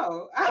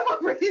 "No,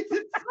 I'm ready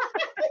to."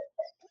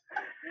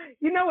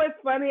 You know what's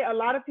funny? A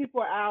lot of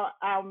people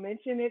I'll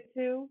mention it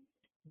to,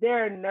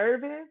 they're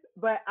nervous,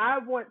 but I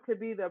want to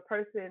be the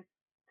person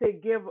to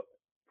give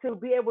to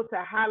be able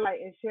to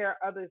highlight and share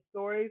other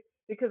stories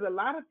because a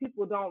lot of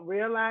people don't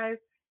realize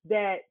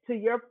that to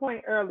your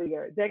point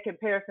earlier, that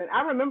comparison.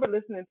 I remember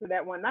listening to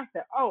that one and I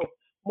said, "Oh,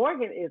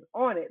 Morgan is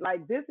on it.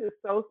 Like this is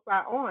so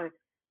spot on."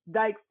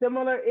 Like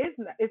similar is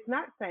not, it's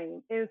not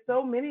same. And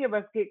so many of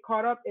us get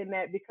caught up in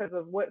that because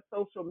of what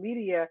social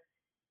media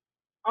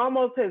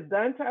almost has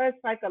done to us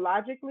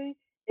psychologically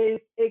is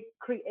it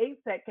creates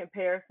that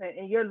comparison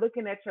and you're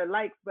looking at your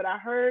likes. But I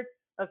heard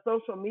a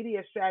social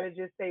media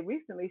strategist say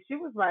recently, she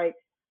was like,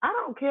 I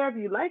don't care if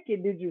you like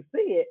it, did you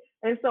see it?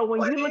 And so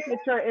when you look at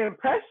your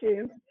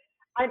impressions,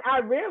 and I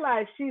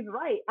realized she's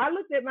right. I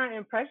looked at my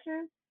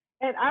impressions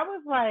and I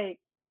was like,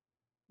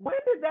 when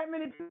did that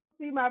many people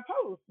see my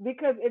post?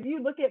 Because if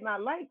you look at my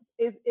likes,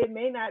 it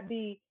may not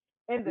be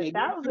in the Maybe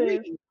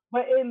thousands, 3.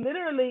 but it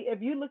literally,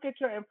 if you look at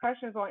your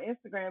impressions on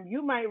Instagram,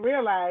 you might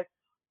realize,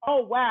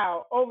 oh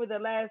wow, over the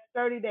last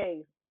 30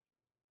 days,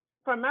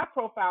 from my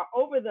profile,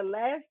 over the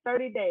last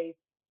 30 days,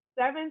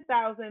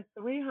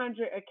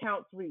 7,300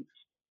 accounts reached.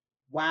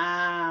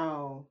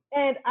 Wow.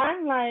 And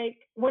I'm like,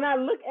 when I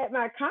look at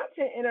my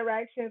content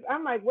interactions,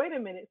 I'm like, wait a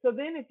minute. So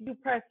then if you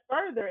press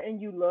further and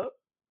you look,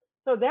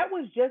 so that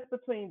was just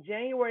between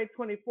January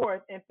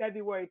 24th and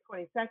February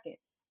 22nd.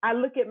 I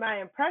look at my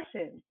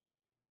impressions,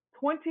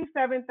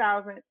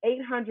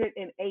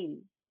 27,880.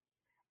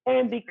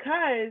 And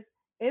because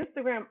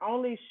Instagram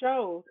only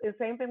shows, and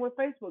same thing with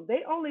Facebook,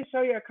 they only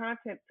show your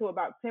content to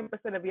about 10%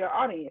 of your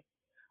audience.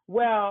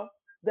 Well,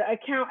 the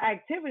account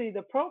activity,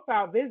 the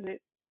profile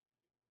visits,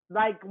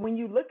 like when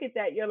you look at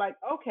that, you're like,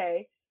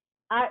 okay,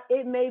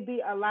 it may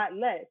be a lot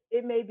less.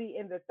 It may be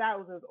in the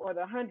thousands or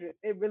the hundreds.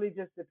 It really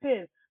just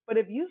depends. But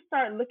if you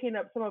start looking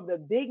up some of the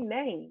big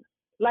names,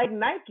 like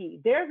Nike,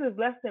 theirs is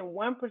less than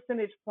 1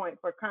 percentage point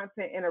for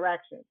content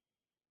interaction,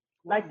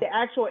 like Wow. the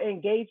actual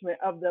engagement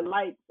of the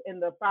likes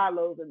and the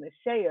follows and the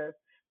shares.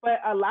 But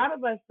a lot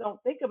of us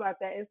don't think about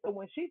that. And so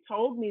when she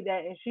told me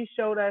that and she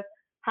showed us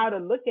how to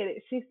look at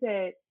it, she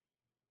said,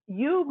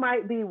 you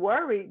might be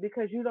worried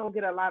because you don't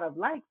get a lot of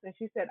likes. And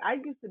she said, I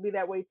used to be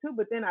that way too.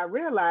 But then I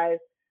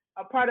realized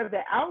a part of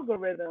the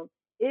algorithm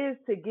is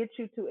to get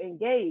you to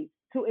engage.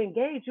 To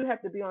engage, you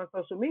have to be on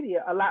social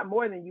media a lot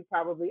more than you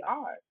probably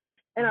are.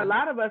 And a Uh-huh.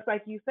 lot of us,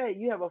 like you said,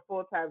 you have a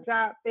full time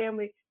job,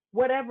 family,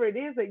 whatever it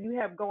is that you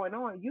have going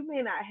on, you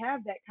may not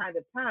have that kind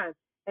of time.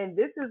 And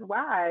this is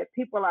why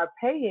people are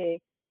paying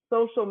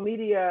social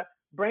media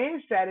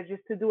brand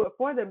strategists to do it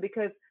for them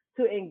because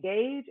to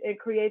engage and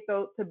create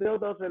those to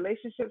build those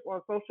relationships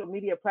on social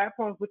media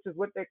platforms, which is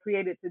what they're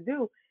created to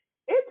do,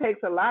 it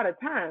takes a lot of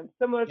time.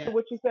 Similar to Yeah.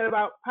 what you said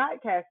about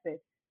podcasting.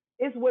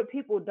 It's what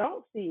people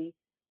don't see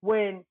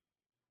when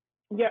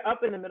you're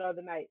up in the middle of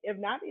the night. If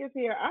Nadia's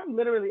here, I'm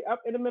literally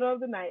up in the middle of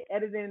the night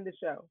editing the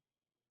show.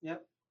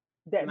 Yep.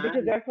 That because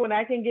Mine. that's when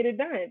I can get it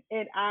done.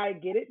 And I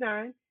get it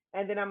done.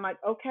 And then I'm like,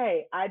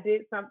 okay, I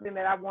did something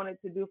that I wanted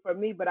to do for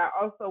me, but I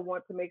also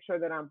want to make sure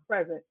that I'm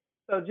present.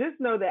 So just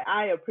know that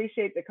I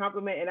appreciate the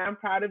compliment and I'm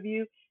proud of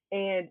you.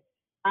 And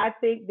I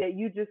think that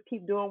you just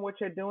keep doing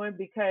what you're doing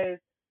because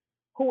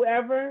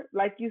whoever,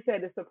 like you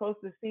said, is supposed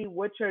to see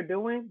what you're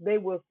doing, they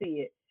will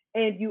see it.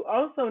 And you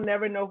also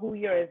never know who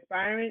you're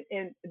inspiring.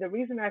 And the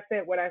reason I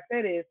said what I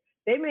said is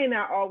they may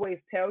not always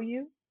tell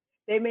you,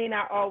 they may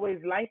not always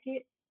like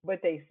it, but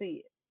they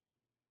see it.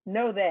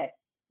 Know that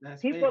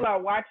That's people fair.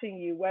 are watching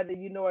you, whether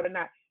you know it or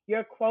not.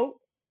 Your quotes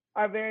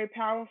are very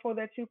powerful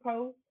that you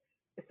post.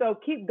 So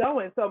keep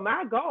going. So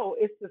my goal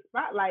is to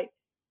spotlight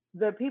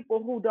the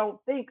people who don't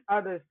think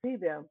others see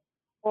them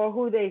or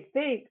who they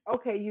think,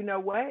 okay, you know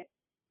what?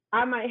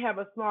 I might have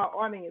a small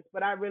audience,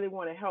 but I really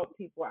want to help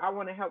people. I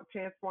want to help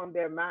transform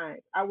their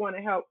minds. I want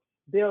to help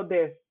build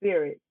their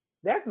spirit.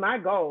 That's my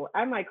goal.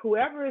 I'm like,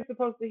 whoever is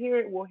supposed to hear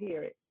it will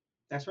hear it.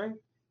 That's right.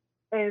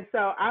 And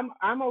so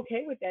I'm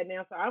okay with that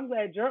now. So I'm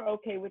glad you're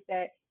okay with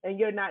that and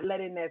you're not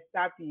letting that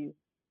stop you.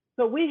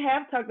 So we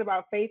have talked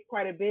about faith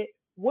quite a bit.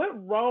 What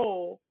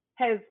role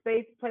has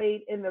faith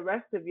played in the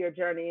rest of your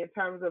journey in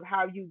terms of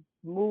how you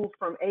move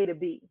from A to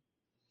B?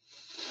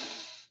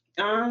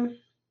 Um,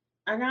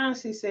 I can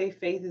honestly say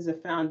faith is a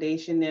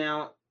foundation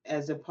now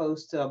as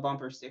opposed to a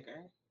bumper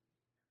sticker.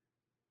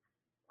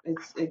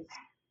 It's it's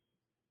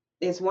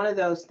it's one of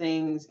those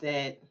things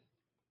that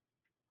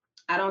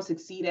I don't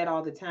succeed at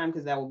all the time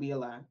because that would be a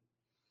lie.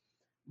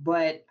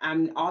 But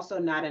I'm also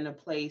not in a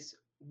place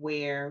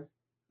where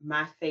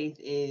my faith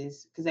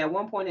is, because at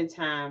one point in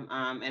time,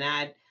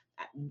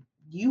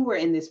 you were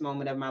in this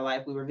moment of my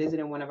life. We were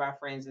visiting one of our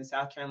friends in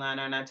South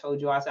Carolina, and I told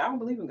you, I said, I don't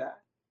believe in God,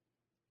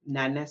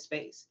 not in that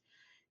space.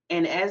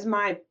 And as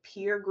my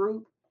peer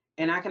group,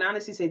 and I can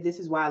honestly say this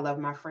is why I love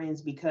my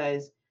friends,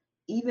 because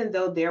even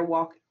though their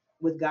walk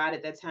with God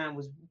at that time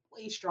was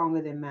way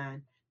stronger than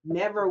mine,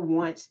 never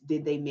once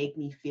did they make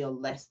me feel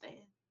less than.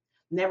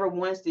 Never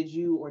once did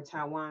you or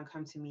Taiwan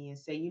come to me and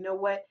say, you know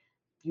what?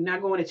 You're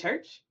not going to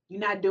church. You're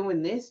not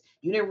doing this.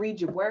 You didn't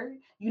read your word.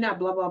 You're not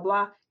blah, blah,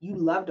 blah. You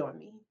loved on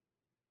me.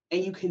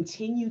 And you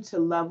continue to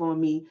love on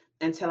me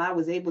until I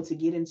was able to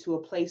get into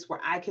a place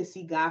where I could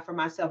see God for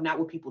myself, not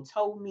what people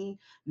told me,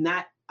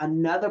 not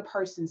another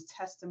person's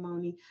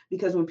testimony.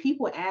 Because when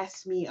people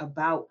ask me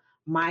about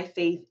my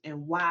faith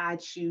and why I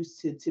choose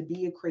to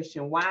be a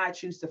Christian, why I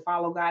choose to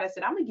follow God, I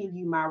said, I'm going to give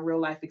you my real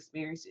life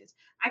experiences.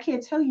 I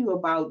can't tell you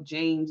about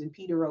James and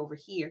Peter over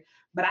here,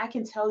 but I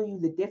can tell you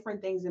the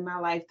different things in my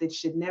life that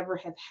should never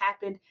have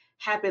happened.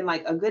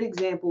 Like a good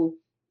example,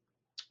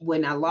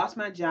 when I lost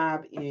my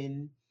job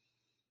in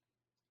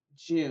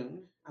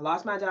June. I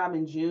lost my job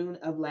in June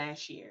of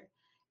last year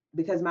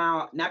because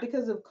not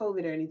because of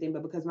COVID or anything,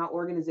 but because my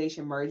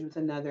organization merged with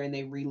another and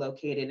they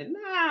relocated and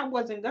I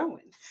wasn't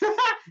going.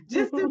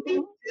 just to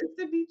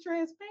be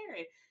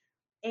transparent.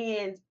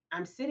 And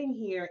I'm sitting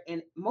here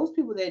and most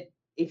people that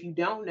if you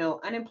don't know,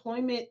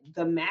 unemployment,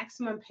 the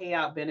maximum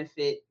payout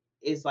benefit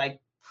is like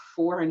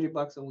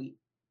 $400 a week.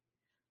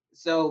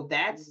 So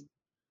that's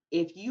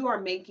if you are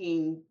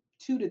making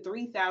 $2,000 to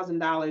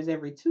 $3,000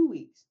 every 2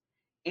 weeks,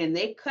 and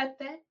they cut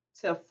that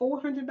to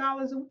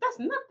 $400 a week, that's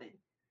nothing.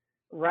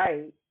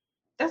 Right.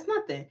 That's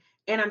nothing.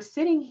 And I'm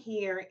sitting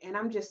here and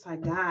I'm just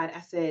like, God,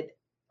 I said,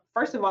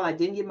 first of all, I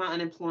didn't get my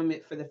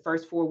unemployment for the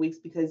first 4 weeks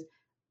because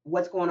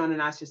what's going on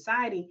in our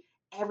society,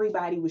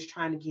 everybody was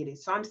trying to get it.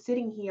 So I'm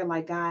sitting here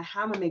like, God,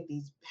 how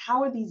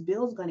are these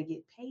bills going to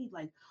get paid?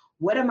 Like,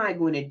 what am I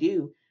going to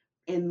do?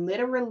 And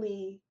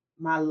literally,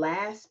 my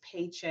last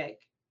paycheck,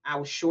 I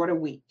was short a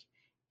week.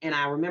 And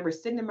I remember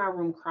sitting in my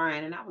room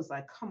crying and I was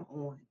like, come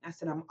on. I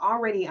said, I'm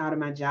already out of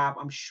my job.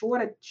 I'm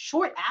short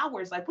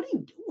hours. Like, what are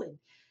you doing?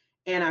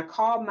 And I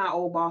called my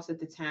old boss at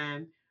the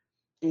time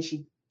and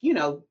she,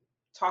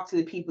 talked to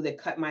the people that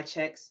cut my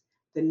checks.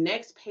 The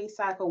next pay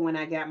cycle, when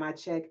I got my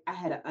check, I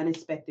had an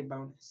unexpected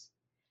bonus.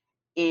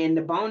 And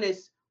the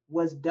bonus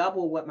was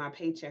double what my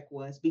paycheck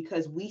was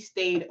because we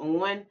stayed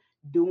on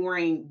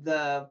during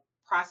the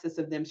process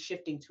of them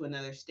shifting to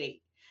another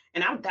state.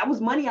 And that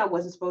was money I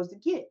wasn't supposed to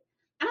get.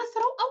 And I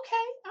said, oh,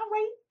 okay, all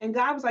right. And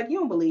God was like, you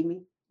don't believe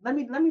me. Let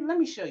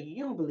me show you.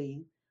 You don't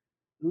believe.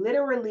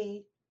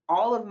 Literally,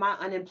 all of my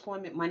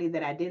unemployment money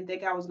that I didn't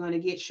think I was going to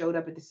get showed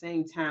up at the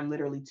same time,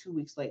 literally 2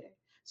 weeks later.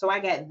 So I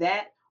got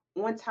that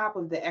on top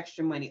of the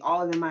extra money,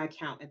 all of in my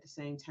account at the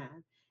same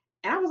time.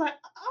 And I was like,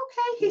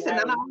 okay. He said,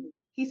 no, Nice. no.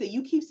 He said,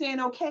 you keep saying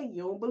okay.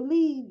 You don't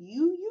believe.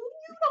 You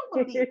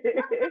don't believe.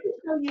 Let me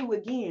show you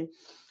again.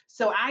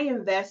 So I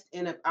invest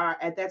in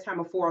at that time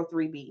a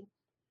 403b,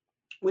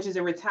 which is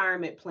a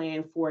retirement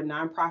plan for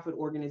nonprofit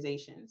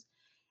organizations.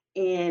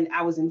 And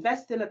I was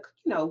investing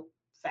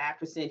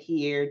 5%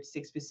 here,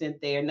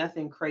 6% there,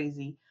 nothing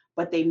crazy,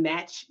 but they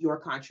match your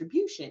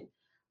contribution.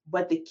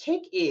 But the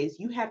kick is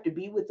you have to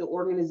be with the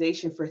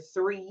organization for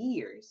 3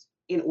 years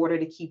in order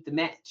to keep the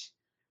match.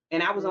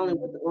 And I was only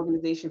with the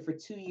organization for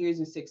 2 years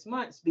and 6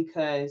 months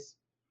because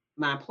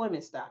my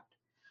employment stopped.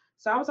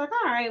 So I was like,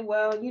 all right,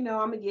 well, I'm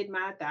gonna get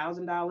my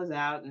 $1,000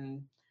 out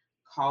and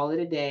call it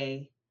a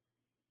day.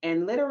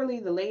 And literally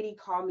the lady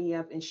called me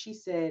up and she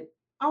said,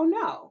 oh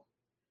no,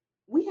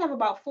 we have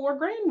about 4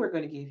 grand we're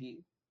going to give you.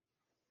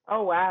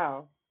 Oh,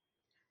 wow.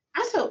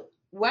 I said,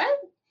 what?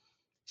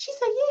 She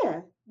said,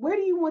 yeah. Where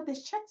do you want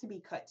this check to be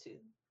cut to?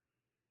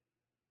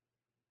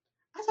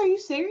 I said, are you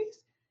serious?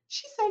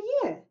 She said,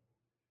 yeah.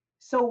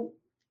 So,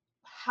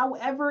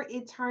 however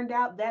it turned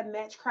out, that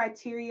match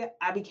criteria,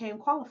 I became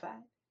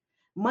qualified.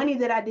 Money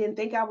that I didn't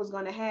think I was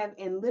going to have.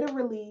 And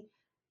literally,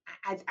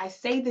 I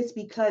say this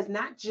because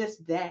not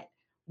just that,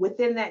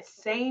 within that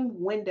same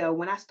window,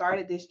 when I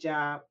started this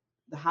job,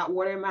 the hot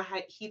water in my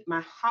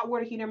hot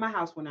water heater in my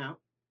house went out.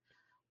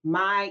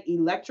 My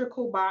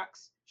electrical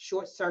box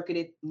short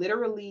circuited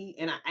literally,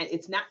 and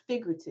it's not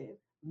figurative,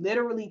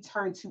 literally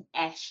turned to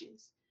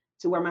ashes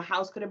to where my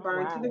house could have Oh,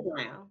 burned to the wow.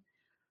 ground.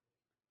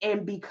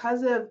 And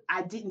because of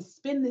I didn't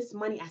spend this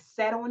money, I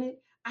sat on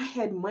it. I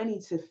had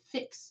money to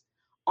fix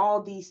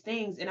all these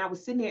things. And I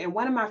was sitting there, and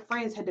one of my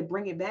friends had to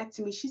bring it back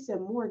to me. She said,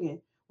 Morgan,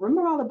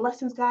 Remember all the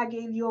blessings God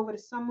gave you over the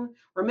summer?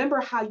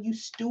 Remember how you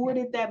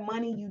stewarded that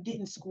money? You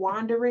didn't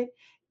squander it.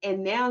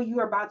 And now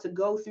you're about to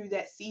go through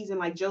that season,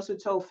 like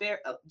Joseph told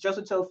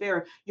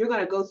Pharaoh, you're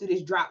going to go through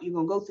this drought. You're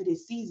going to go through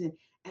this season.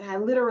 And I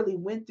literally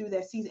went through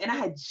that season, and I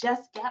had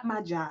just got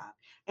my job.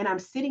 And I'm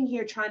sitting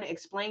here trying to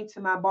explain to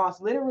my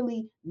boss,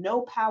 literally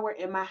no power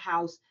in my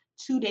house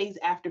 2 days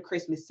after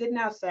Christmas, sitting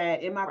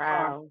outside in my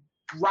car,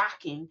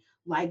 rocking,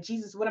 like,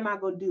 Jesus, what am I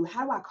going to do?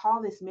 How do I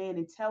call this man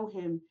and tell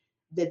him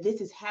that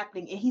this is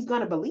happening and he's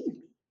going to believe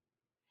me?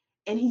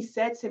 And he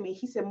said to me,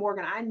 he said,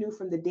 Morgan, I knew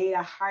from the day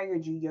I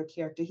hired you, your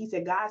character. He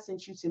said, God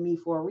sent you to me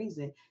for a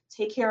reason.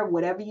 Take care of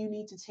whatever you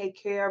need to take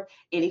care of.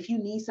 And if you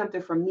need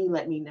something from me,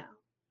 let me know.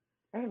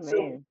 Amen.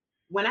 So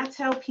when I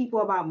tell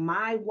people about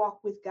my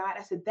walk with God,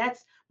 I said,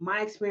 that's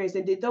my experience.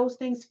 And did those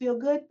things feel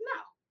good?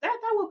 No,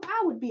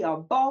 I would be a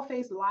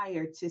bald-faced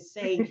liar to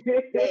say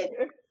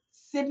that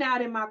sitting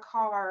out in my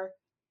car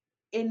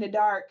in the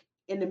dark,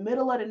 in the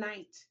middle of the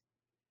night,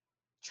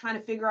 trying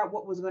to figure out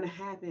what was going to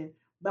happen.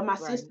 But my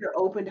sister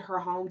opened her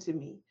home to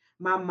me.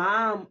 My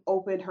mom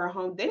opened her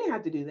home. They didn't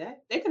have to do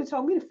that. They could have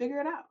told me to figure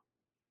it out.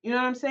 You know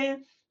what I'm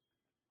saying?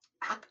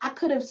 I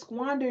could have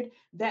squandered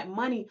that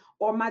money.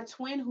 Or my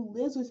twin who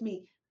lives with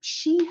me,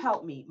 she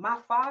helped me. My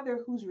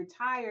father, who's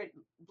retired,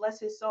 bless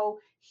his soul,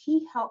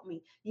 he helped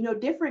me. You know,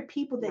 different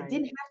people that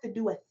didn't have to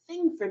do a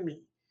thing for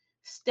me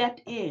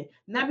stepped in,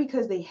 not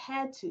because they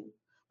had to,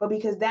 but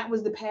because that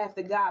was the path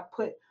that God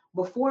put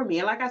before me.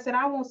 And like I said,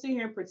 I won't sit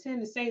here and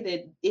pretend to say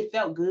that it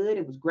felt good,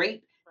 it was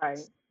great,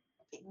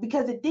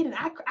 because it didn't.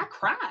 I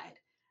cried.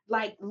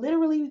 Like,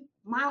 literally,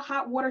 my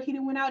hot water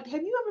heater went out.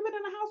 Have you ever been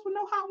in a house with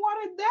no hot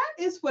water? That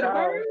is for the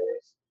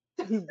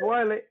birds. You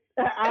boil it.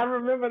 I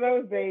remember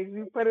those days.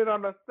 You put it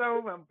on the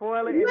stove and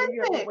boil it, and then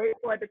you have to wait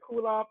for it to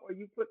cool off, or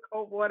you put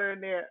cold water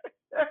in there.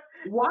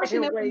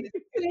 Washing up in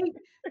the sink,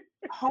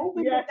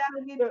 hoping that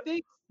that'll get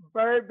fixed.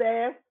 Bird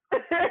bath.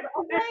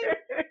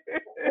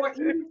 Or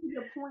even to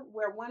the point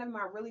where one of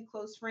my really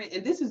close friends,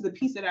 and this is the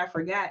piece that I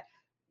forgot,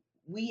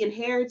 we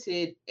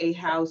inherited a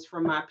house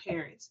from my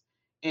parents.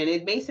 And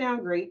it may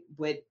sound great,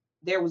 but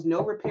there was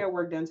no repair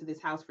work done to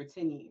this house for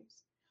 10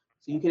 years.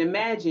 So you can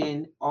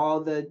imagine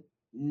all the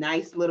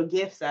nice little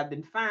gifts I've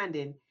been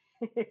finding.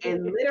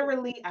 And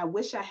literally, I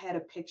wish I had a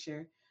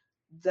picture.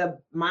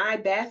 My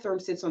bathroom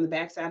sits on the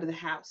back side of the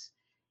house.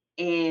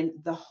 And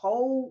the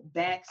whole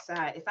back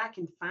side, if I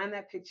can find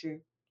that picture,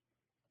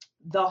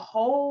 the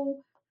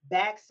whole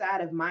back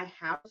side of my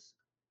house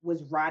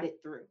was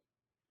rotted through.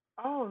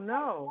 Oh,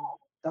 no.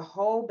 The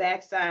whole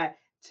back side,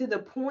 to the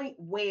point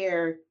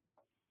where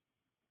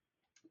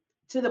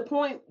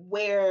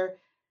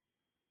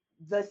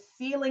the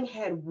ceiling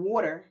had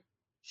water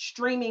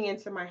streaming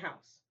into my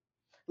house.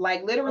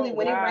 Like, literally,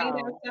 when it rained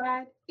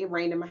outside, it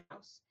rained in my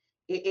house.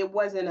 It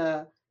wasn't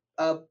a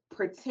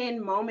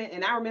pretend moment.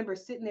 And I remember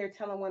sitting there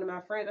telling one of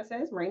my friends, I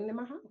said, it's raining in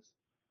my house.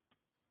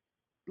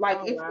 Like,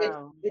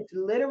 it's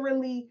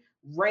literally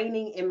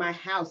raining in my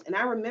house. And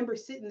I remember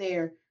sitting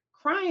there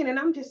crying, and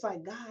I'm just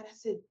like, God, I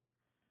said,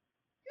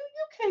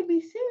 you can't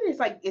be serious.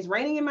 Like, it's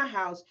raining in my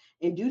house,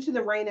 and due to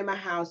the rain in my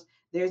house,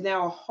 there's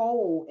now a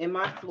hole in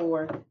my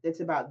floor that's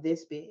about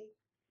this big.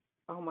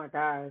 Oh my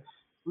gosh.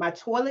 My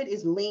toilet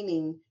is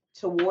leaning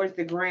towards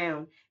the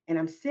ground, and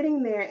I'm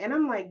sitting there, and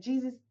I'm like,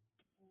 Jesus,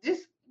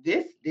 this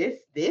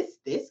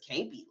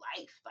can't be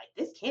life. Like,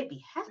 this can't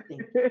be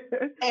happening.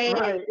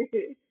 And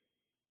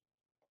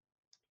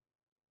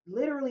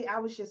literally, I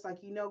was just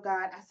like,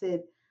 God, I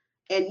said,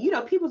 and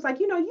people's like,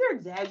 you're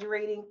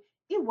exaggerating.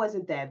 It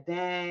wasn't that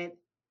bad.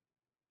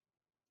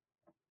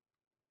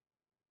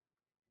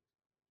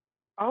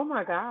 Oh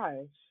my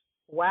gosh.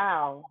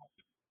 Wow.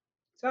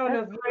 So I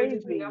don't know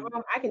if you're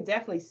just, I can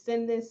definitely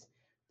send this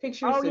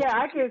picture. Oh yeah,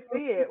 I can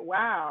see it.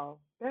 Wow.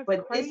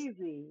 That's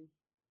crazy.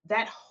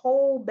 That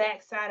whole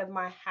backside of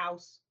my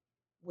house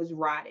was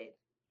rotted.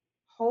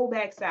 Whole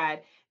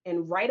backside.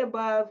 And right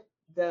above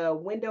the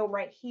window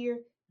right here,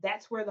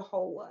 that's where the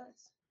hole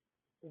was.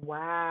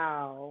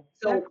 Wow.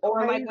 So,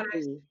 or like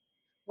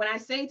when I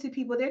say to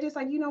people, they're just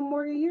like,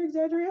 Morgan, you're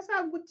exaggerating. That's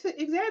how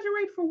to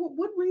exaggerate for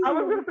what reason? I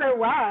was going to say,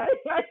 why?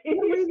 What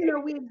reason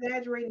are we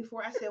exaggerating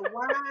for? I said,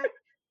 why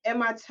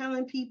am I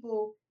telling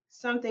people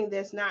something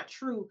that's not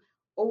true?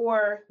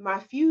 Or my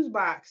fuse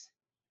box,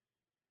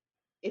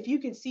 if you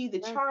can see the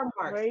char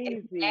marks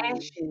and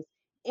ashes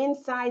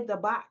inside the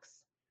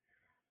box.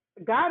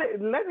 God,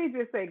 let me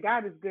just say,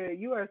 God is good.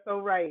 You are so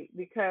right,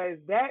 because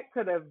that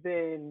could have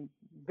been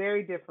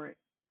very different.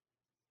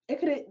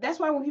 That's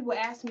why when people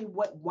ask me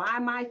why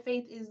my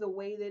faith is the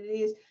way that it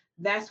is,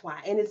 that's why.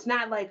 And it's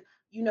not like,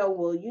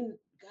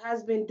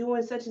 God's been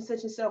doing such and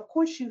such and so. Of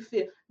course you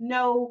feel.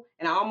 No.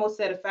 And I almost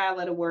said a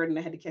 5-letter word and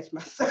I had to catch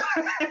myself.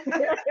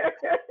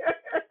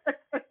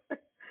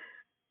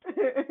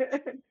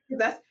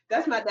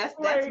 that's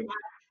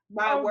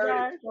my word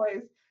of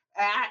choice.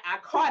 I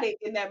caught it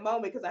in that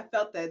moment because I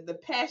felt the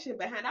passion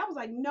behind it. I was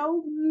like,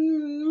 no,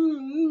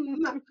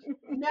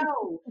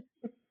 no.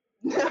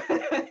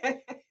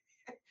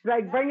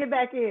 Like bring it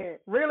back in, I did.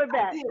 reel it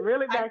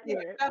I back did.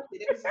 in. I felt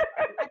it. It was just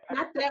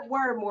not that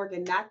word,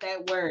 Morgan. Not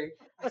that word.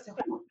 I said,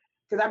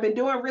 because I've been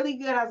doing really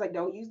good. I was like,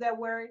 don't use that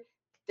word.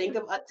 Think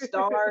of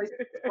stars,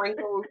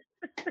 sprinkles,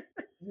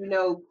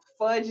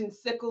 fudge and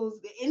sickles,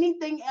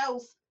 anything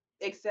else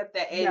except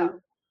that. And No,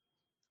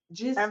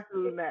 just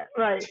absolutely not.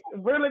 Right,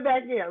 reel it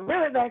back in,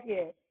 reel it back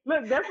in.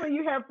 Look, that's when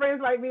you have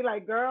friends like me,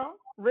 like girl,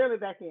 reel it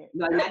back in.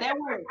 like not that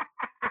word.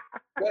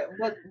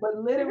 But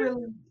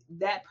literally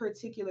that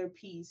particular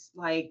piece,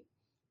 like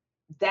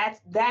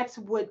that's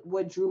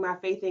what drew my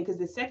faith in. Because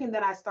the second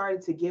that I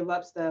started to give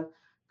up stuff,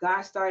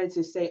 God started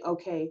to say,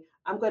 okay,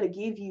 I'm going to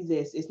give you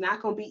this. It's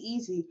not going to be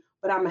easy,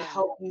 but I'm going to Right.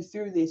 help you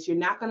through this. You're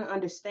not going to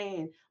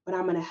understand, but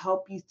I'm going to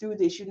help you through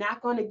this. You're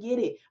not going to get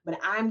it, but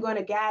I'm going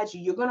to guide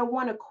you. You're going to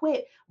want to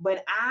quit,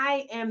 but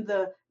I am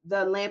the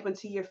lamp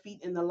unto your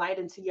feet and the light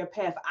unto your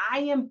path. I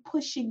am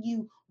pushing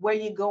you where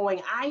you're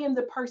going. I am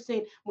the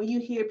person when you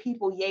hear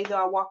people, yea,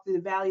 though I walk through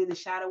the valley of the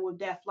shadow of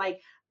death,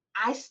 like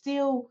I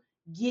still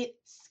get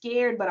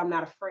scared, but I'm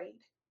not afraid.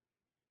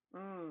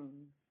 Mm.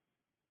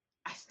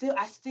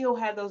 I still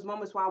have those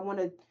moments where I want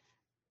to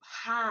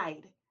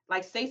hide.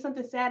 Like say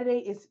something Saturday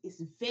is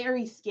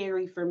very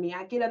scary for me.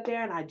 I get up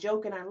there and I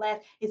joke and I laugh.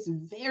 It's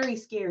very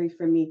scary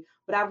for me.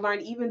 But I've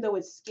learned even though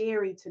it's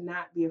scary to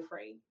not be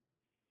afraid.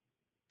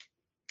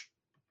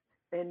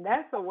 And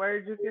that's a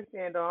word you can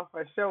stand on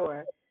for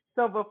sure.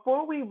 So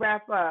before we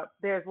wrap up,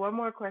 there's one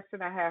more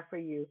question I have for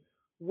you.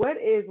 What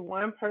is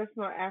one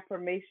personal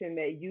affirmation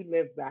that you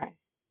live by?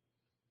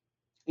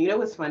 You know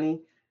what's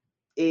funny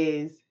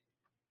is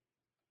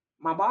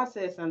my boss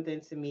said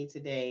something to me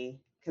today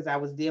because I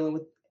was dealing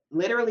with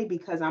literally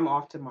because I'm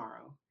off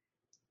tomorrow.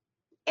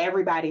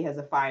 Everybody has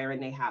a fire in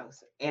their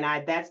house. And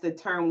that's the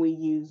term we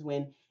use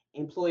when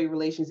employee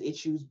relations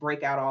issues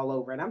break out all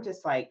over. And I'm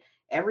just like,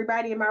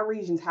 everybody in my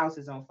region's house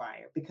is on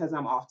fire because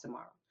I'm off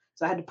tomorrow.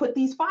 So I had to put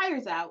these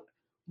fires out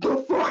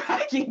before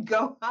I can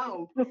go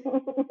home.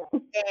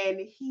 And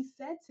he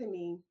said to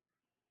me,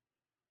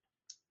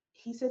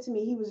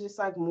 he was just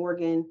like,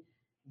 Morgan,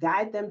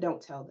 guide them,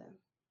 don't tell them.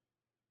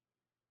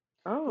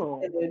 He said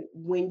Oh, that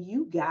when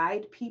you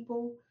guide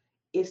people,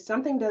 if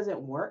something doesn't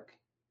work,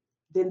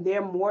 then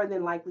they're more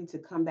than likely to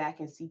come back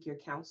and seek your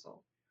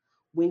counsel.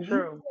 When you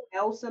true.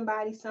 tell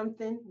somebody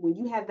something, when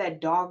you have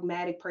that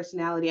dogmatic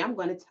personality, I'm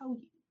going to tell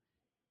you,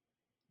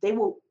 they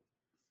will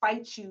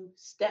fight you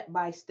step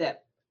by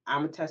step.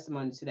 I'm a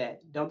testimony to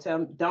that. Don't tell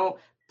them, don't,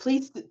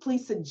 please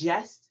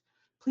suggest,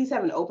 please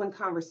have an open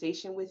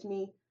conversation with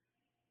me.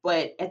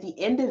 But at the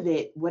end of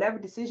it, whatever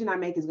decision I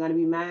make is going to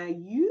be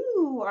mine.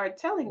 You are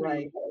telling me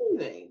Right.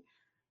 anything.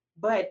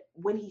 But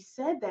when he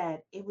said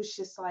that, it was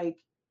just like,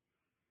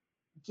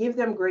 give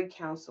them great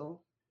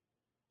counsel,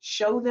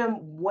 show them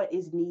what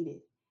is needed.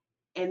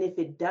 And if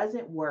it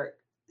doesn't work,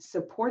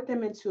 support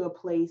them into a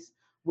place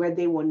where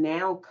they will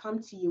now come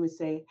to you and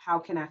say, how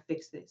can I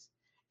fix this?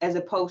 As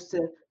opposed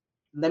to,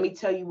 let me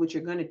tell you what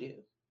you're going to do.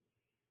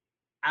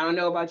 I don't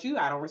know about you.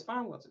 I don't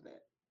respond well to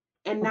that.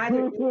 And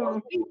neither do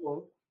most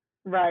people.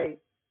 Right.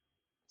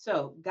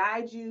 So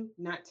guide you,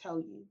 not tell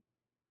you.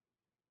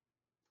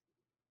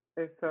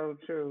 It's so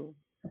true.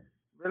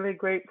 Really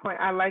great point.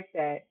 I like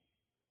that.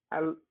 I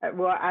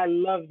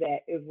love that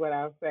is what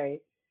I'll say.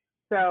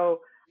 So,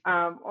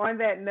 on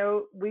that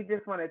note, we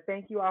just want to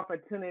thank you all for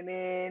tuning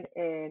in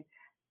and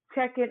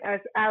checking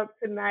us out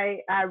tonight.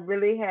 I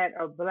really had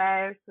a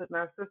blast with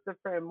my sister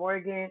friend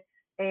Morgan,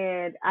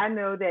 and I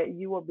know that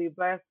you will be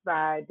blessed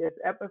by this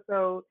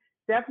episode.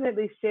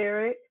 Definitely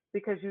share it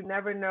because you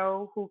never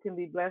know who can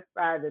be blessed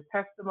by the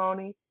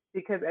testimony.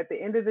 Because at the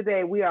end of the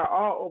day, we are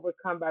all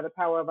overcome by the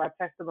power of our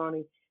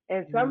testimony.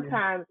 And Amen.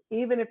 sometimes,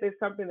 even if it's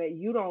something that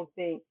you don't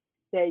think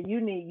that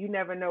you need, you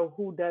never know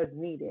who does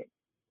need it.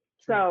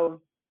 True.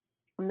 So,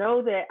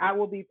 know that I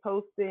will be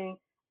posting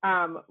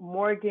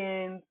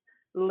Morgan's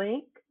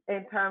link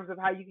in terms of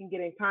how you can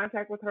get in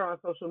contact with her on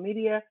social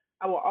media.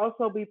 I will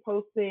also be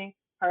posting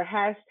her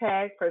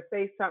hashtag for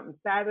Say Something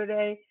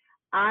Saturday.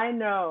 I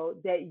know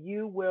that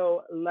you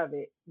will love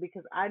it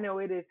because I know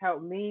it has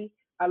helped me.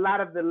 A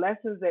lot of the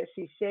lessons that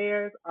she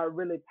shares are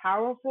really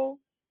powerful.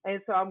 And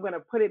so I'm going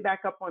to put it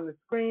back up on the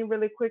screen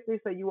really quickly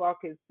so you all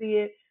can see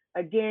it.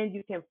 Again,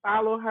 you can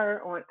follow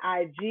her on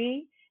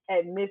IG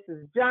at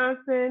Mrs.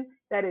 Johnson.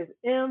 That is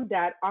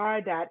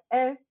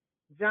M.R.S.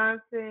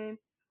 Johnson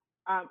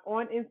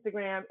on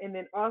Instagram. And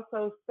then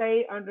also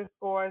say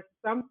underscore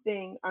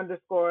something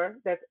underscore,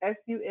 that's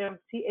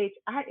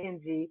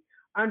SUMTHING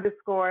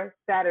underscore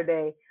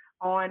Saturday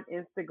on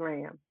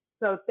Instagram.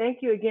 So thank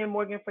you again,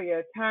 Morgan, for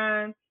your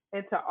time.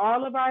 And to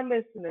all of our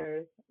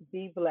listeners,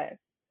 be blessed.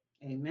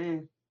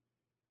 Amen.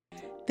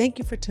 Thank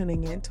you for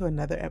tuning in to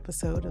another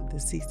episode of the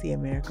CC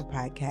America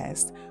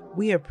podcast.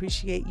 We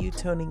appreciate you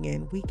tuning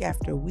in week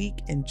after week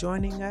and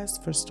joining us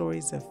for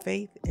stories of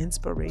faith,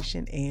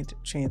 inspiration, and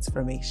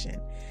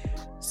transformation.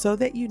 So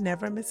that you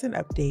never miss an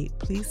update,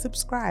 please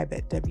subscribe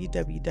at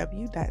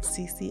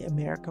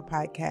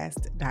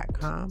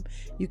www.ccamericapodcast.com.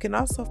 You can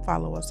also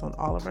follow us on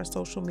all of our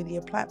social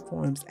media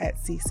platforms at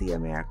CC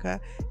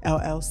America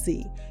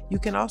LLC. You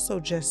can also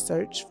just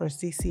search for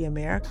CC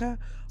America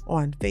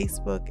on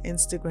Facebook,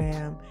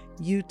 Instagram,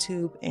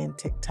 YouTube, and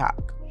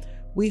TikTok.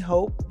 We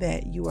hope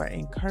that you are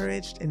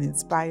encouraged and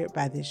inspired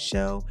by this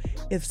show.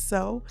 If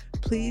so,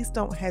 please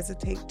don't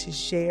hesitate to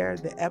share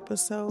the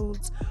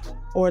episodes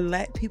or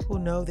let people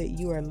know that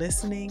you are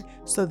listening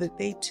so that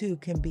they too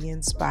can be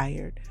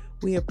inspired.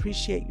 We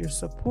appreciate your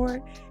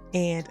support,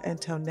 and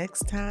until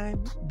next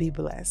time, be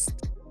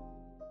blessed.